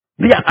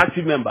 Be an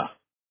active member.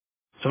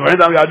 So for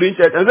example, we are doing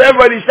church and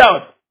everybody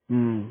shout.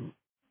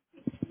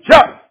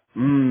 Shout.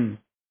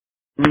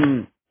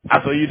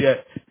 I saw you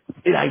there.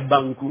 It's like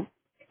Banku.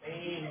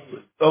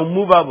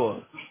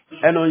 Unmovable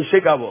and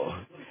unshakable.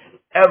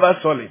 Ever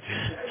solid.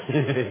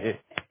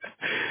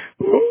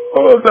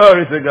 Oh,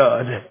 glory to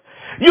God.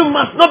 You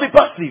must not be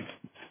passive.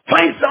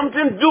 Find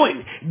something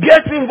doing.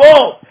 Get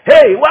involved.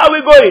 Hey, where are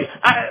we going?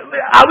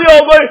 Are we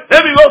all going?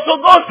 Let me go. So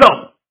go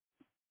some.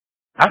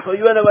 That's what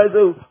you and I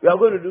say we are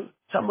going to do.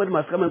 Somebody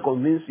must come and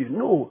convince you.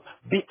 No,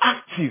 be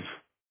active.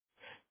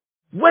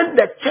 When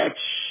the church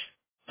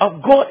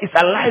of God is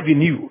alive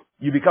in you,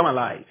 you become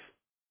alive.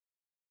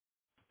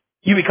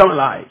 You become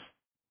alive.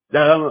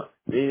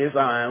 This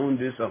I won't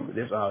do something.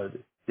 This I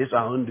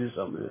won't do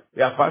something.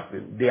 They are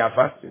fasting. They are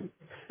fasting.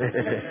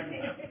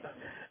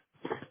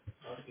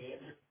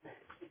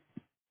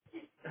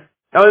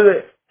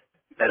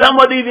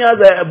 Somebody even has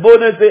a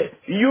bonus. Say,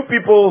 you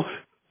people,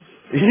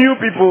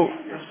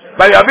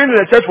 but you have been in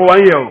the church for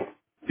 1 year.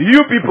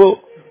 You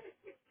people,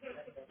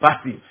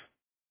 passive.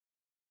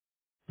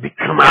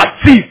 Become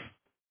active.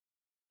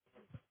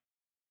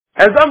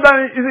 And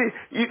sometimes, you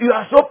see, you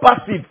are so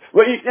passive.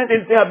 When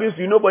anything happens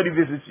to you, nobody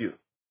visits you.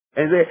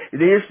 And they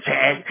just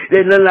check.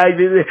 They don't like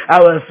this.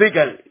 I was sick.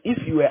 And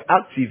if you were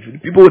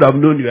active, people would have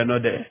known you are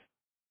not there.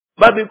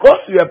 But because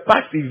you are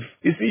passive,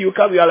 you see, you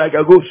come here like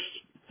a ghost.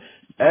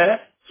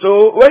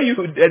 So when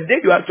the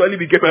day you actually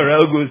became a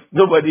real ghost,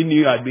 nobody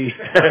knew you had been.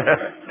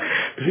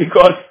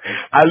 Because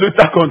a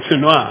luta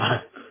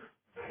continua.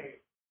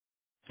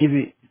 You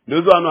see,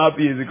 those who are not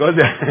happy is because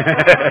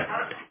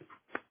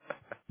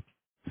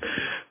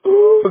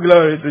oh,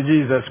 glory to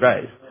Jesus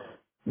Christ.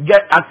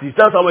 Get active.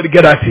 Tell somebody,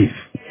 get active.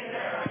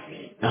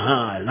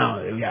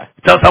 Now, yeah.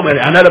 Tell somebody,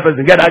 another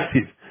person, get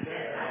active.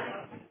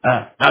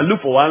 Now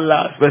look for one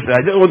last person.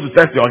 I just want to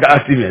test your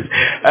activeness.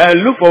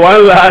 Look for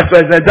one last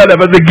person. Tell the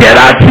person, get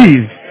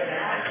active.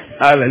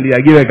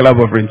 Hallelujah. Give a clap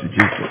offering to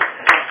Jesus.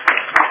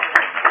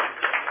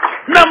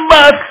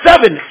 Number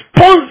 7,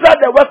 sponsor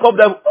the work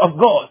of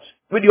God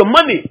with your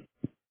money.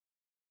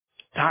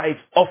 Tithes,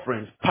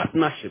 offerings,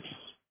 partnerships.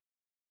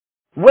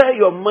 Where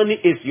your money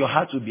is, your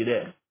heart will be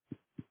there.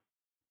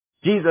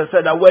 Jesus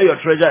said that where your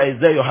treasure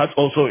is, there your heart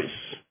also is.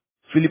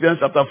 Philippians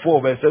chapter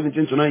 4, verse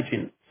 17 to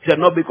 19. He said,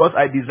 not because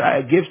I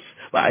desire gifts,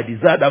 but I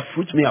desire that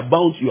fruit may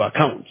abound to your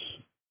accounts.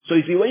 So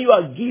you see, when you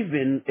are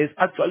giving, it's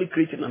actually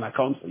creating an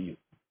account for you.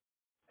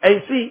 And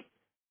you see,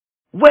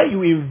 where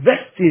you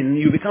invest in,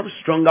 you become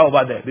stronger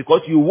over there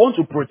because you want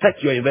to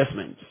protect your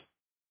investment.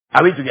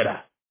 Are we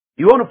together?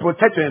 You want to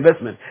protect your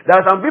investment. There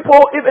are some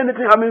people, if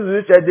anything happens to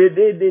this church,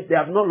 they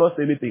have not lost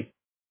anything.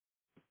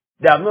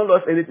 They have not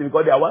lost anything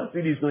because their one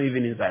CD is not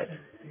even inside.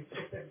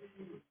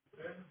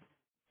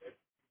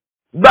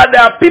 But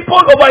there are people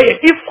over here,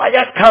 if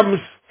fire comes,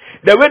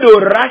 the way they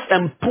will rush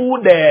and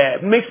pull the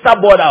mixer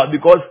board out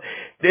because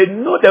they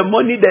know the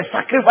money, the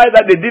sacrifice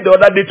that they did the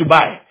other day to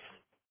buy.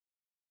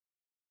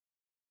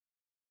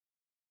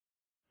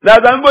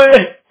 That's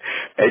somebody.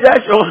 It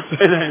just shows.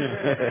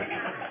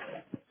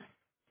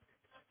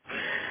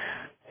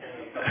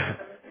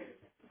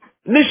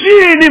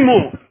 Nishi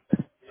anymore.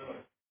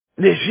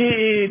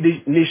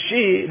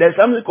 Nishi, there's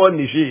something called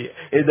Nishi.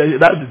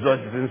 That's what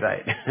is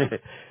inside.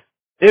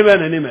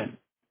 Amen and amen.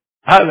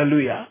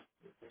 Hallelujah.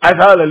 As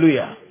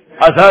hallelujah.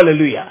 As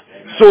hallelujah.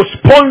 So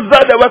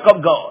sponsor the work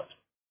of God.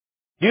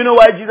 Do you know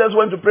why Jesus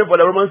went to pray for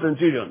the Roman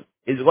centurion?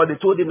 It's because they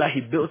told him that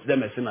he built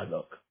them a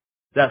synagogue.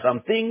 There are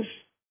some things,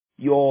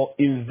 your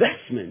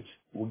investment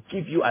will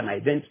give you an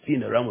identity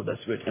in the realm of the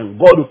Spirit. And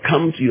God will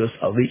come to your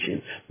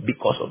salvation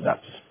because of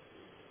that.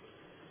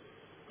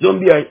 Don't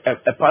be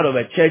a part of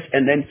a church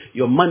and then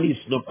your money is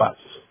not passed.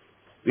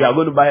 We are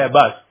going to buy a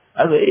bus.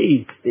 I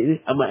say,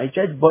 hey, a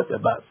church bought a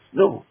bus.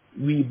 No,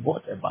 we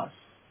bought a bus.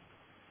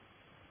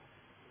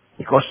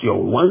 Because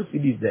your 1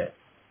 CD is there.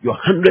 Your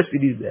 100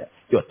 CD is there.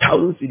 Your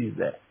 1,000 CD is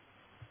there.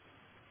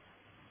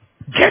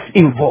 Get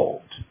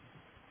involved.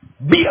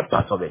 Be a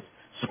part of it.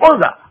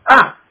 Sponsor.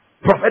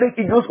 Prophetic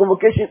Eagles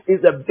Convocation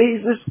is the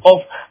basis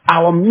of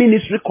our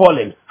ministry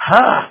calling.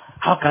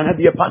 How can I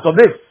be a part of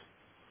this?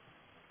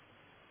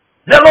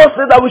 The Lord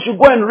said that we should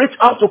go and reach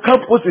out to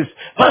campuses.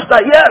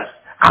 Pastor, yes,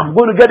 I'm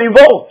going to get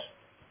involved.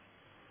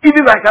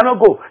 Even if I cannot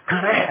go,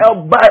 can I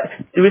help buy?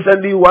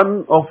 Recently,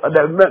 one of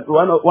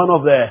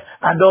the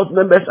adult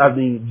members has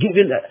been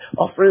given an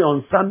offering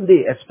on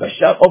Sunday, a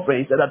special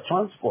offering instead of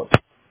transport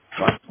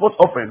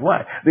offering.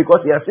 Why?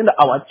 Because he has seen that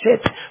our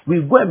church,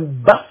 we go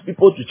and bus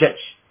people to church.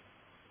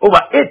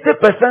 Over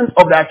 80%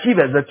 of the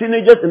achievers, the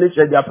teenagers in the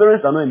church, their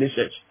parents are not in the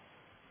church.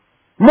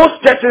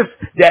 Most churches,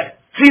 the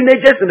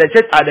teenagers in the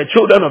church are the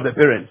children of the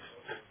parents.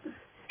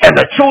 And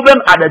the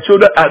children are the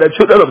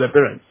children of the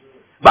parents.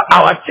 But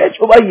our church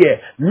over here,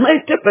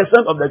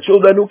 90% of the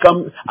children who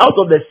come, out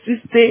of the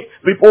 60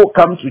 people who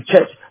come to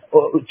church,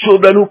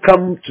 children who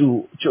come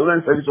to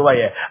children's service over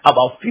here,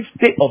 about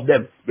 50 of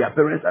them, their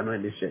parents are not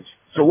in the church.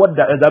 So what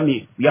does that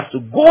mean? We have to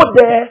go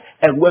there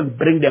and go and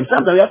bring them.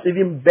 Sometimes we have to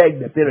even beg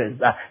the parents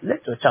that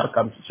let your child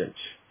come to church.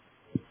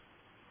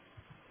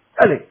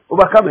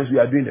 Overcomers, we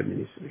are doing the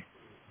ministry.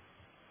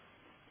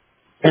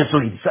 And so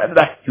he decided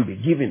that he'll be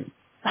giving.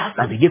 Last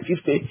time he gave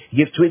 50, he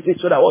gave 20,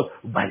 so that was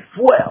buy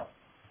fuel.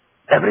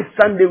 Every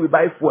Sunday we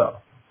buy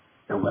fuel.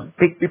 And we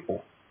pick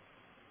people.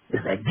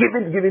 It's a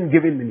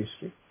giving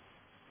ministry.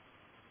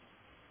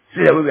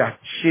 See the way we are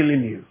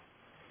chilling you.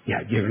 We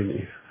are giving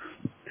you.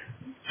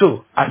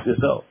 So, ask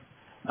yourself.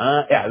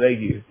 I beg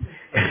you.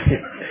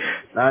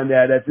 Now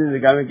there are the things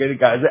that come in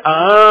car. Say,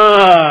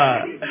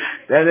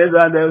 then this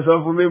one there was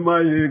some for me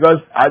money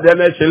because I don't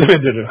know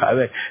chilling.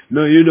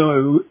 No, you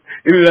know,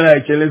 even when I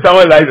chilling,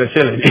 someone likes a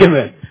chilling.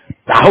 Amen.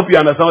 I hope you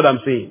understand what I'm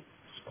saying.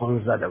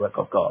 Sponsor the work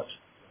of God.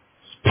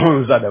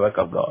 Sponsor the work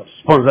of God.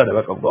 Sponsor the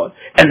work of God.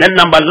 And then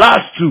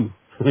last two.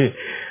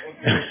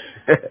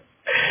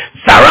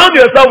 Surround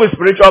yourself with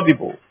spiritual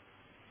people.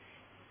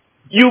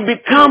 You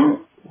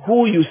become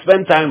who you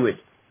spend time with.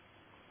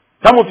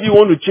 Some of you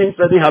want to change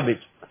certain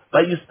habits,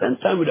 but you spend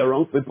time with the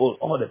wrong people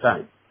all the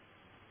time.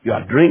 You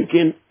are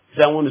drinking,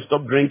 say I want to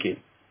stop drinking.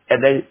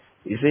 And then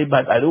you say,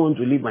 but I don't want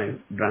to leave my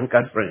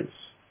drunkard friends.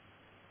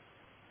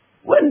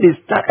 When they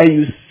start and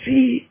you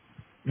see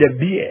the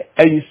beer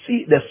and you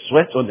see the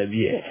sweat on the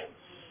beer,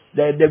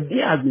 the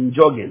beer has been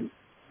jogging.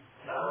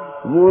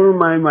 Oh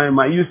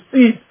my. You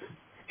see it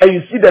and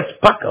you see the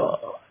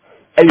sparkle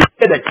and you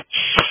see the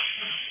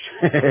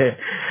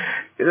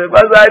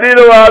Pastor, I didn't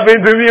know what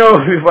happened to me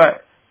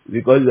before.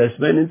 Because you are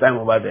spending time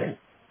over there.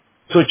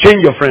 So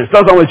change your friends.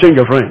 Tell someone to change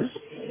your friends.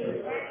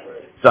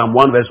 Psalm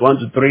 1 verse 1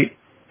 to 3.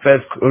 1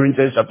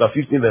 Corinthians chapter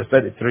 15 verse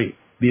 33.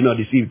 Be not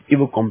deceived.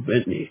 Evil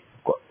company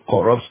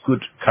corrupts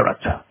good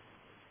character.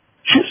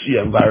 Choose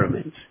your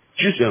environment.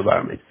 Choose your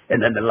environment.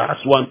 And then the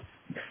last one,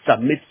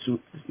 submit to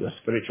your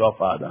spiritual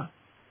father.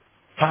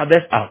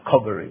 Fathers are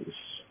coverings.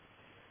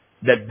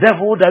 The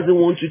devil doesn't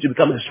want you to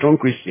become a strong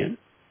Christian.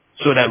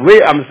 So the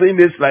way I'm saying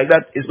this like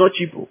that, it's not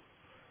cheapo.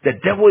 The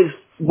devil is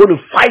going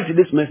to fight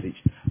this message.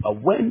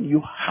 But when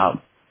you have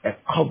a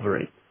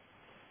covering,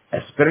 a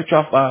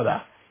spiritual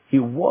father, he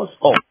wards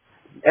off.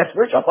 A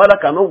spiritual father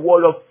cannot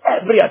ward off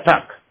every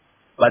attack.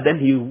 But then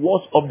he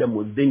wards off the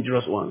most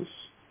dangerous ones.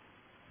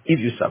 If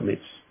you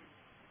submit.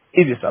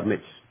 If you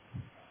submit.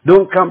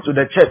 Don't come to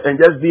the church and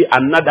just be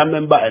another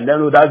member and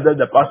then that's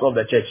the pastor of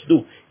the church.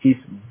 No, he's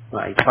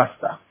my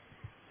pastor.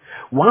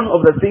 One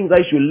of the things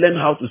I should learn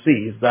how to say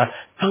is that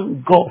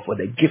thank God for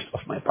the gift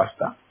of my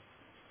pastor.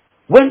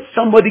 When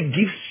somebody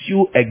gives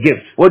you a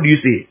gift, what do you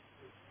say?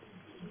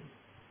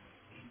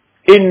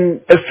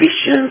 In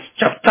Ephesians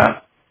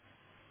chapter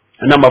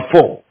number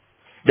 4,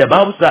 the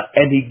Bible says,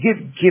 and he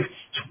gave gifts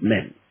to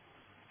men.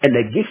 And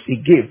the gifts he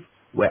gave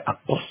were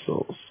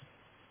apostles,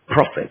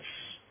 prophets,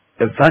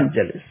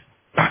 evangelists,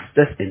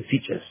 pastors, and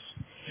teachers.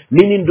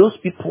 Meaning those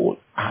people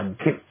are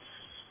gifts.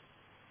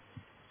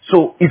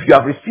 So if you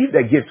have received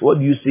a gift, what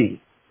do you say?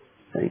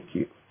 Thank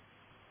you.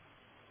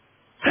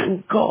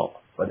 Thank God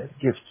for the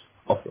gift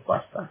of your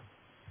pastor.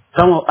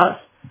 Some of us,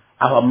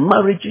 our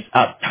marriages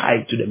are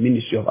tied to the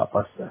ministry of our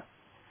pastor.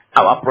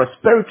 Our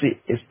prosperity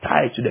is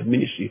tied to the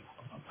ministry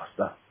of our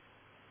pastor.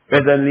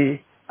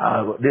 Presently,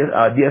 our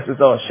dear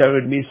sister was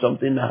sharing with me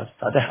something that has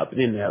started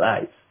happening in her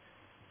life.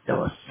 There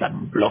was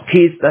some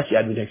blockades that she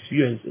had been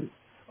experiencing.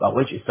 But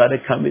when she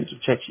started coming to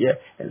church here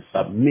and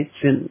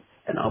submitting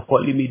and now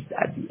calling me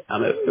daddy,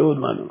 I'm a very old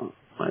man. Oh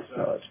my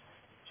God.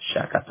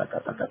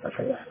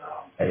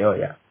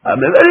 I'm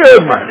a very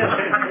old man.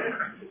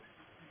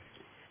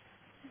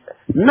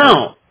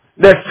 Now,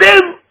 the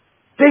same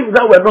things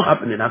that were not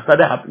happening have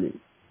started happening.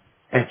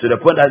 And to the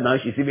point that now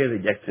she's even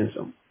rejecting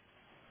some.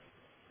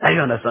 Are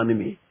you understanding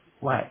me?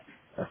 Why?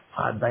 The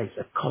father is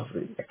a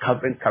covering. A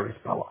covering carries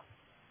power.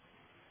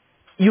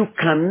 You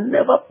can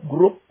never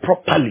grow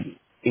properly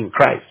in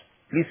Christ.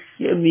 Please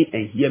hear me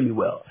and hear me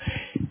well.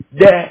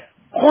 The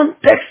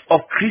context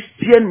of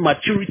Christian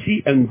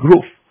maturity and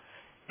growth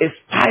is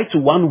tied to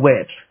one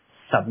word: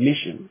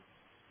 submission.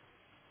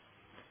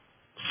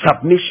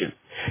 Submission.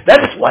 That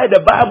is why the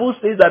Bible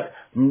says that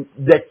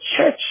the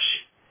church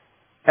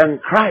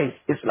and Christ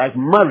is like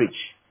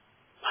marriage,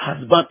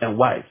 husband and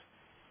wife.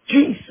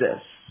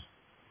 Jesus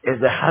is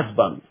the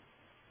husband.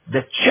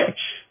 The church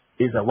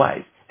is the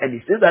wife. And he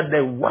says that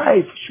the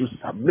wife should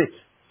submit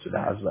to the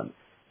husband.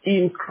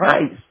 In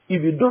Christ,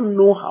 if you don't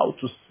know how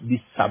to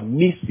be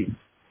submissive,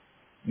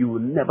 you will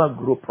never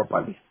grow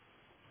properly.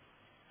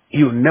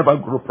 You will never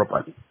grow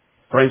properly.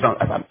 For instance,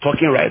 as I'm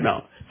talking right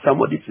now,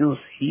 somebody feels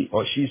he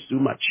or she is too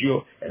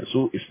mature and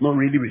so it's not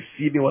really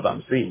receiving what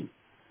I'm saying.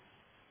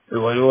 So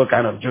what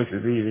kind of jokes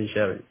is he even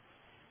sharing?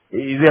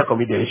 Is he a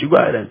comedian? He should go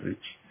ahead and preach.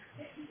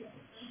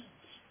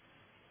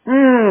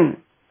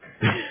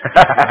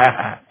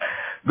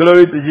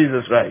 Glory to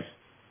Jesus Christ.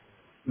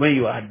 When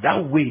you are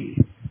that way,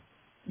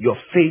 your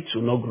faith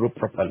will not grow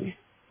properly.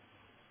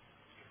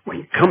 When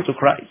you come to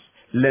Christ,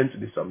 learn to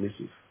be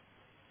submissive.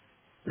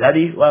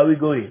 Daddy, where are we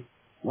going?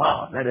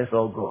 Wow, let us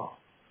all go.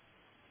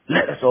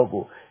 Let us all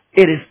go.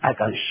 It is, I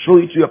can show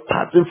it to you a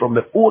pattern from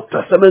the Old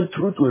Testament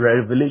through to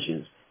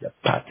Revelations. The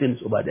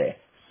patterns over there.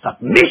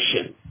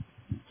 Submission.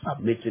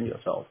 Submitting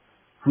yourself.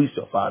 Who is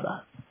your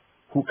father?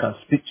 Who can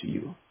speak to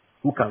you?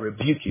 Who can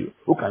rebuke you?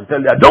 Who can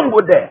tell you, don't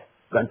go there?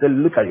 Who can tell you,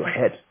 look at your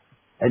head.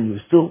 And you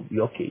still be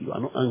okay. You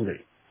are not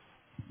angry.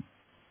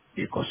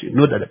 Because you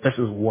know that the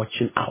person is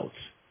watching out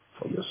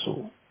for your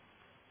soul.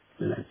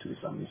 Learn to be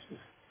submissive.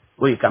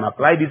 Well, you can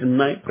apply these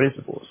 9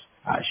 principles.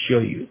 I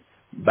assure you,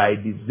 by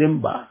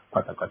December,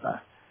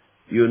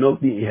 you will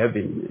not be in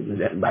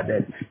heaven, but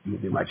then you will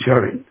be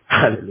maturing.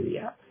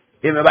 Hallelujah.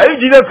 Amen. But if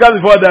Jesus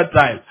comes before that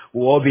time,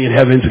 we'll all be in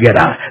heaven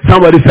together.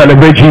 Somebody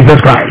celebrate Jesus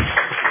Christ.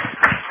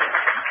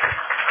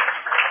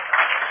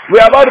 We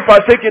are about to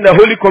partake in the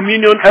Holy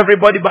Communion,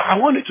 everybody, but I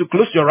want you to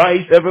close your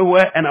eyes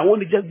everywhere and I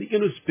want to just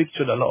begin to speak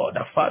to the Lord.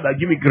 Father,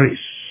 give me grace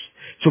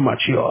to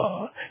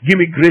mature. Give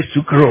me grace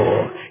to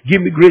grow.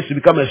 Give me grace to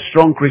become a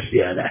strong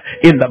Christian.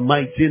 In the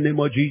mighty name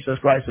of Jesus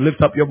Christ.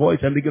 Lift up your voice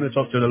and begin to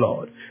talk to the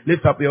Lord.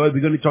 Lift up your voice,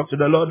 begin to talk to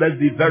the Lord. Let's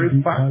be very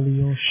fast.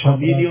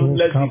 Communion,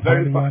 let's be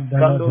very fast.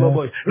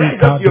 Rise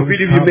up your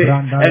feet if you may.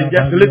 And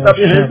just lift up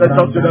your hands and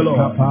talk to the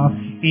Lord.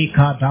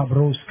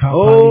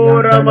 Oh,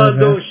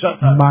 Ramando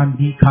Shata.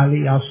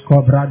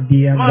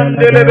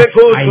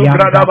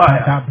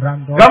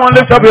 Come on,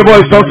 lift up your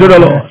voice, talk to the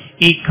Lord.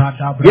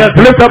 Yes,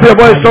 lift up your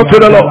voice, talk to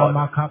the Lord.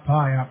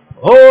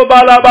 Oh,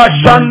 Balaba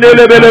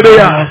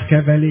Shandelebelebeya.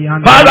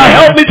 Father,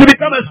 help me to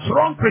become a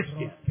strong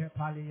Christian.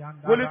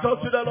 Will you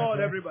talk to the Lord,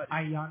 everybody? Oh,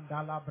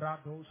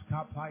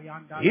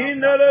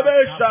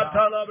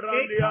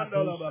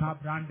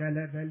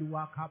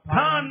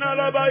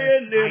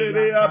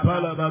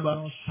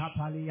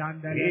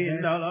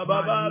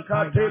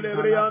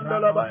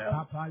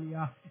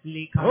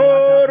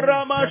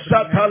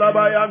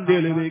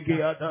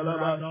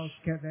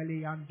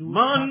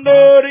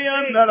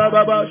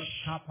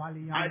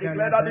 I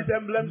declare that these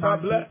emblems are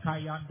blessed.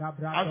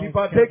 As we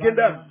partake in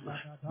them,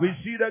 we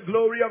see the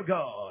glory of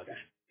God.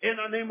 In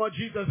the name of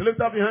Jesus,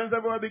 lift up your hands,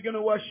 everyone, begin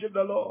to worship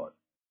the Lord.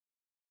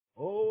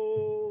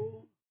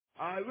 Oh,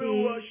 I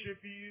will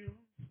worship you.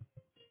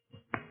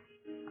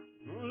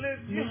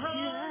 Lift you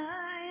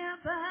high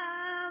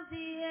above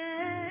the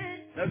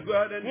earth. Let's go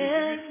ahead and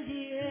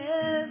the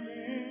heaven.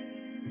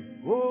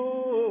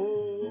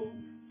 Oh,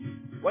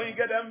 when you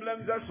get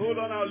emblems, just hold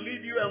on, I'll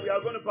lead you and we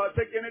are going to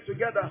partake in it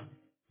together.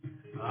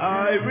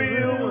 I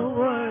will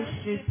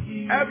worship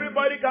you.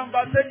 Everybody can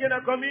partake in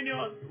a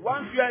communion.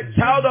 Once you are a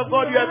child of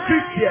God, you are a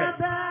Christian.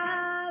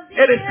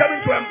 It is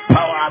coming to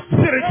empower us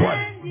spiritually.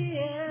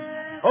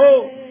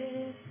 Oh,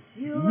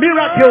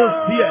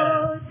 miracles here.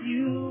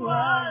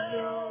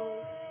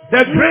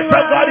 The grace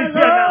of God is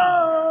here now.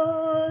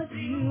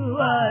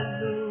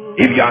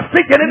 If you are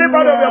sick in any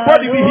part of your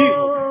body, be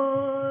healed.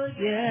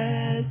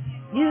 Yes,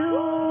 you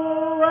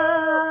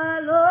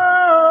are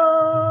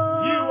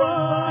Lord. You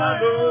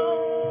are Lord.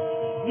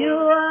 You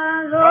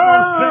are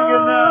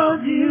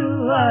Lord, you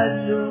are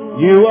Lord,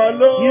 you are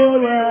Lord, you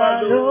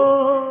are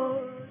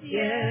Lord,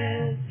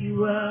 yes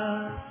you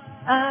are.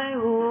 I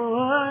will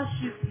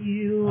worship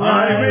you, I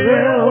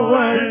will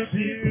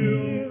worship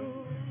you.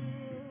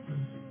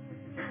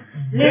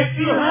 Lift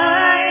you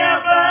high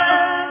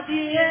above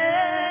the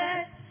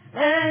earth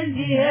and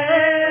the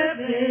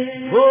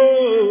heavens.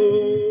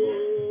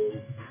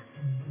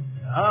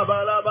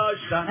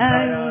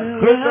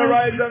 Close your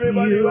eyes,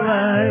 everybody. I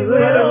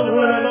will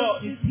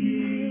worship you.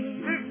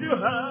 Lift you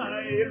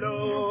high,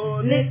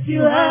 Lord. Lift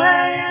you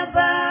high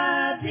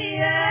above the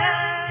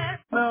earth.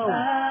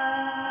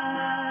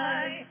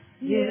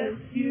 Yes,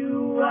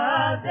 you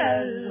are the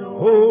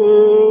Lord.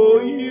 Oh,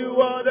 you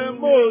are the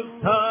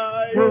Most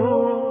High.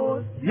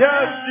 Oh,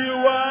 yes, you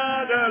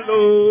are the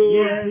Lord.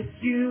 Yes,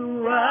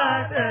 you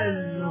are the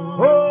Lord.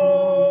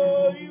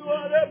 Oh, you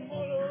are the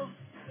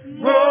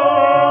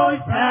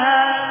Most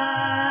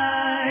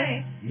High.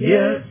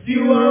 Yes,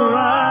 you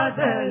are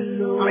the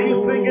Lord. Are you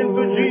singing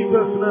to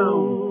Jesus now?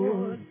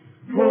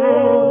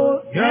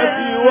 Oh, yes,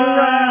 you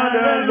are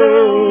the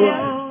Lord.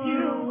 Yes,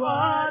 you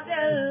are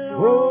the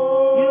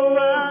Lord. You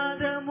are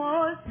the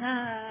Most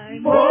High.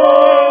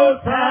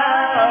 Most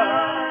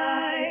High.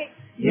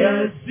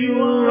 Yes, you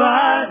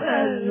are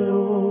the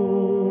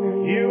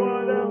Lord. You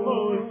are the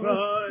Most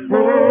High.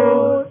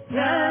 Most High.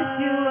 Yes,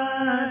 you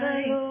are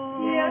the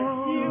Lord. Yes,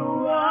 you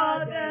are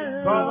the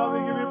Lord. Father, we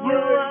give you praise.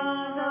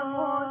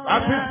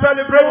 As we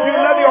celebrate you,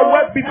 let your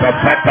work be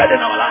perfected in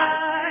our lives.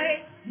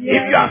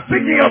 If you are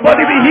sick in your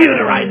body, be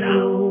healed right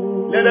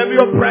now. Let every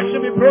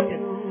oppression be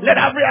broken. Let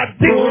every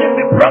addiction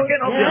be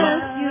broken of your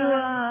life.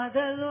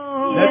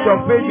 Let your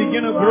faith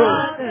begin to grow.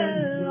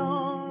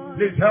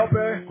 Please help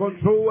her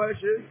control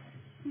worship.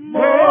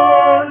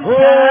 Most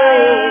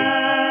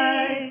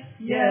High,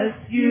 yes,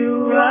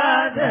 you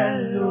are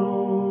the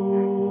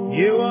Lord.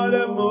 You are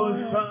the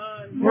Most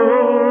High.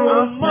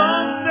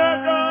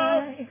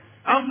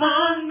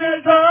 Among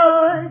the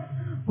gods,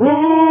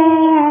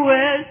 who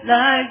is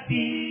like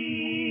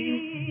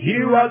thee?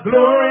 You are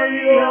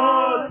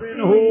glorious in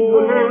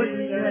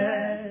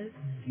holiness,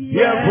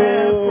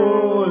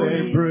 fearful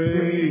in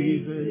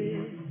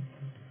praises.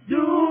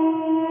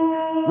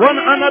 One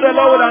another,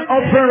 Lord, with an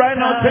offering right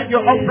now. Take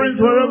your offerings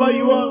wherever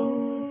you are.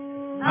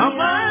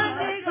 Among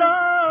the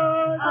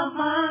gods,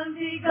 among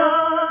the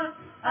gods,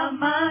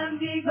 among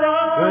the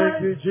gods.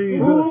 Thank you,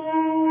 Jesus. Who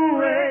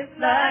is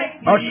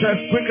like thee? Ushers,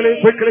 quickly.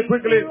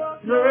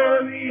 You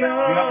have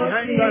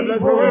behind time,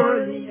 let's go.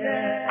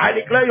 I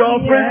declare your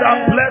offerings are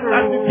blessed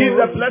as you give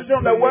the blessing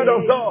of the word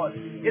of God.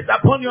 It's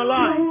upon your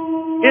life.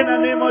 In the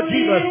name of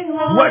Jesus.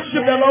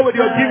 Worship the Lord with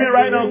your giving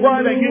right now. Go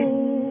ahead and give.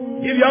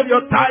 If you have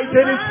your tithe,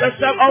 any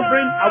special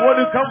offering, I want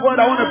to come forward.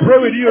 I want to pray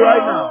with you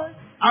right now.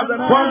 As the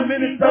one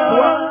minister to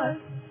us.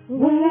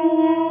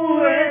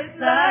 Who is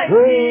like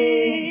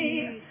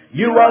thee?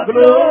 You are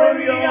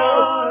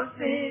glorious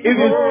If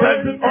you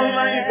send it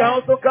online, you can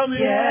also come in.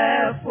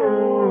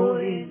 Fearful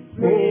in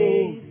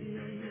praise,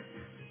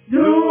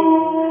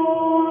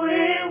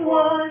 doing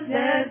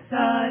wonders,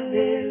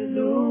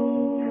 hallelujah.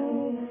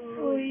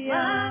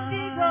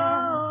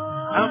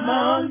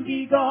 Among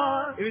the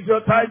gods, If it's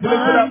your time to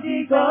lift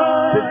it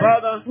up, say,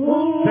 Father,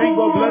 thank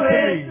God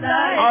blessing me.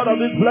 Out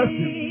of this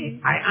blessing,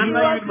 I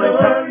honor you with my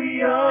tongue,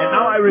 and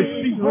now I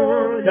receive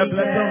the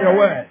blessing of your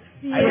word.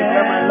 I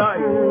declare my life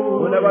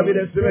will never be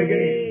the same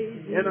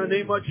again. In the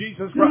name of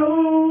Jesus Christ,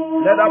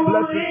 let that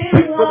blessing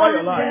speak over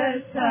your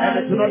life, and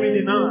it will not be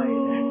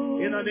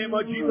denied. In the name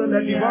of Jesus,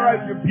 the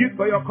devourer is rebuked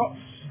for your cause.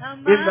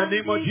 In the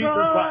name of Jesus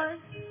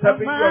Christ,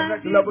 step into your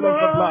next level of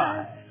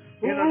supply.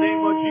 In the name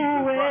of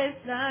Jesus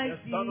Christ, the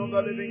Son of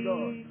the living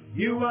God,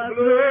 you are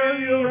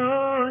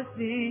glorious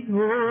in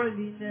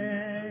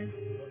holiness,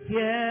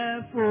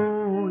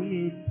 fearful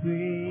in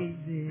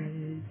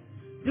praises,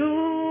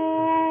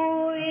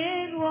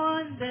 doing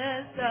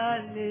wonders,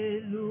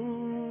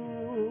 hallelujah.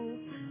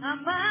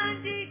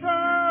 Among the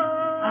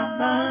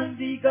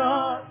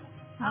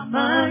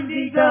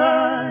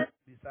gods,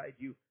 beside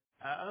you.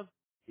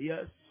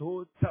 Yes,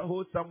 hold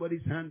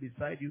somebody's hand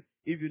beside you.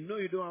 If you know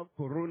you don't have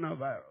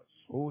coronavirus,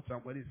 hold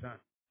somebody's hand.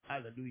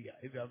 Hallelujah.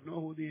 If you have not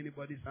holding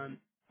anybody's hand,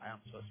 I am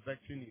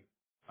suspecting you.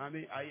 I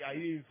mean, are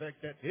you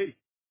infected? Hey,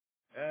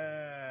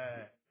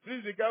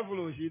 please be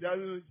careful. She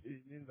doesn't.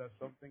 It means that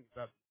something is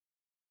up.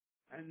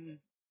 And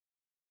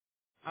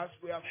as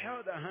we have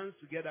held our hands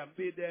together,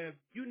 may the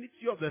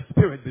unity of the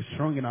Spirit be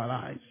strong in our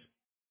lives.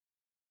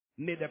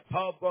 May the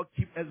power of God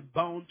keep us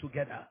bound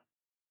together.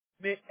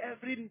 May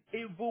every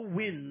evil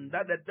wind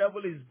that the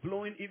devil is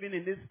blowing, even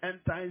in these end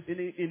times, in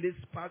these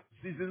past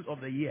seasons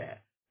of the year,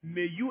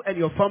 may you and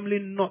your family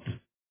not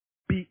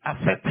be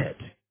affected.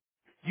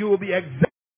 You will be exempt.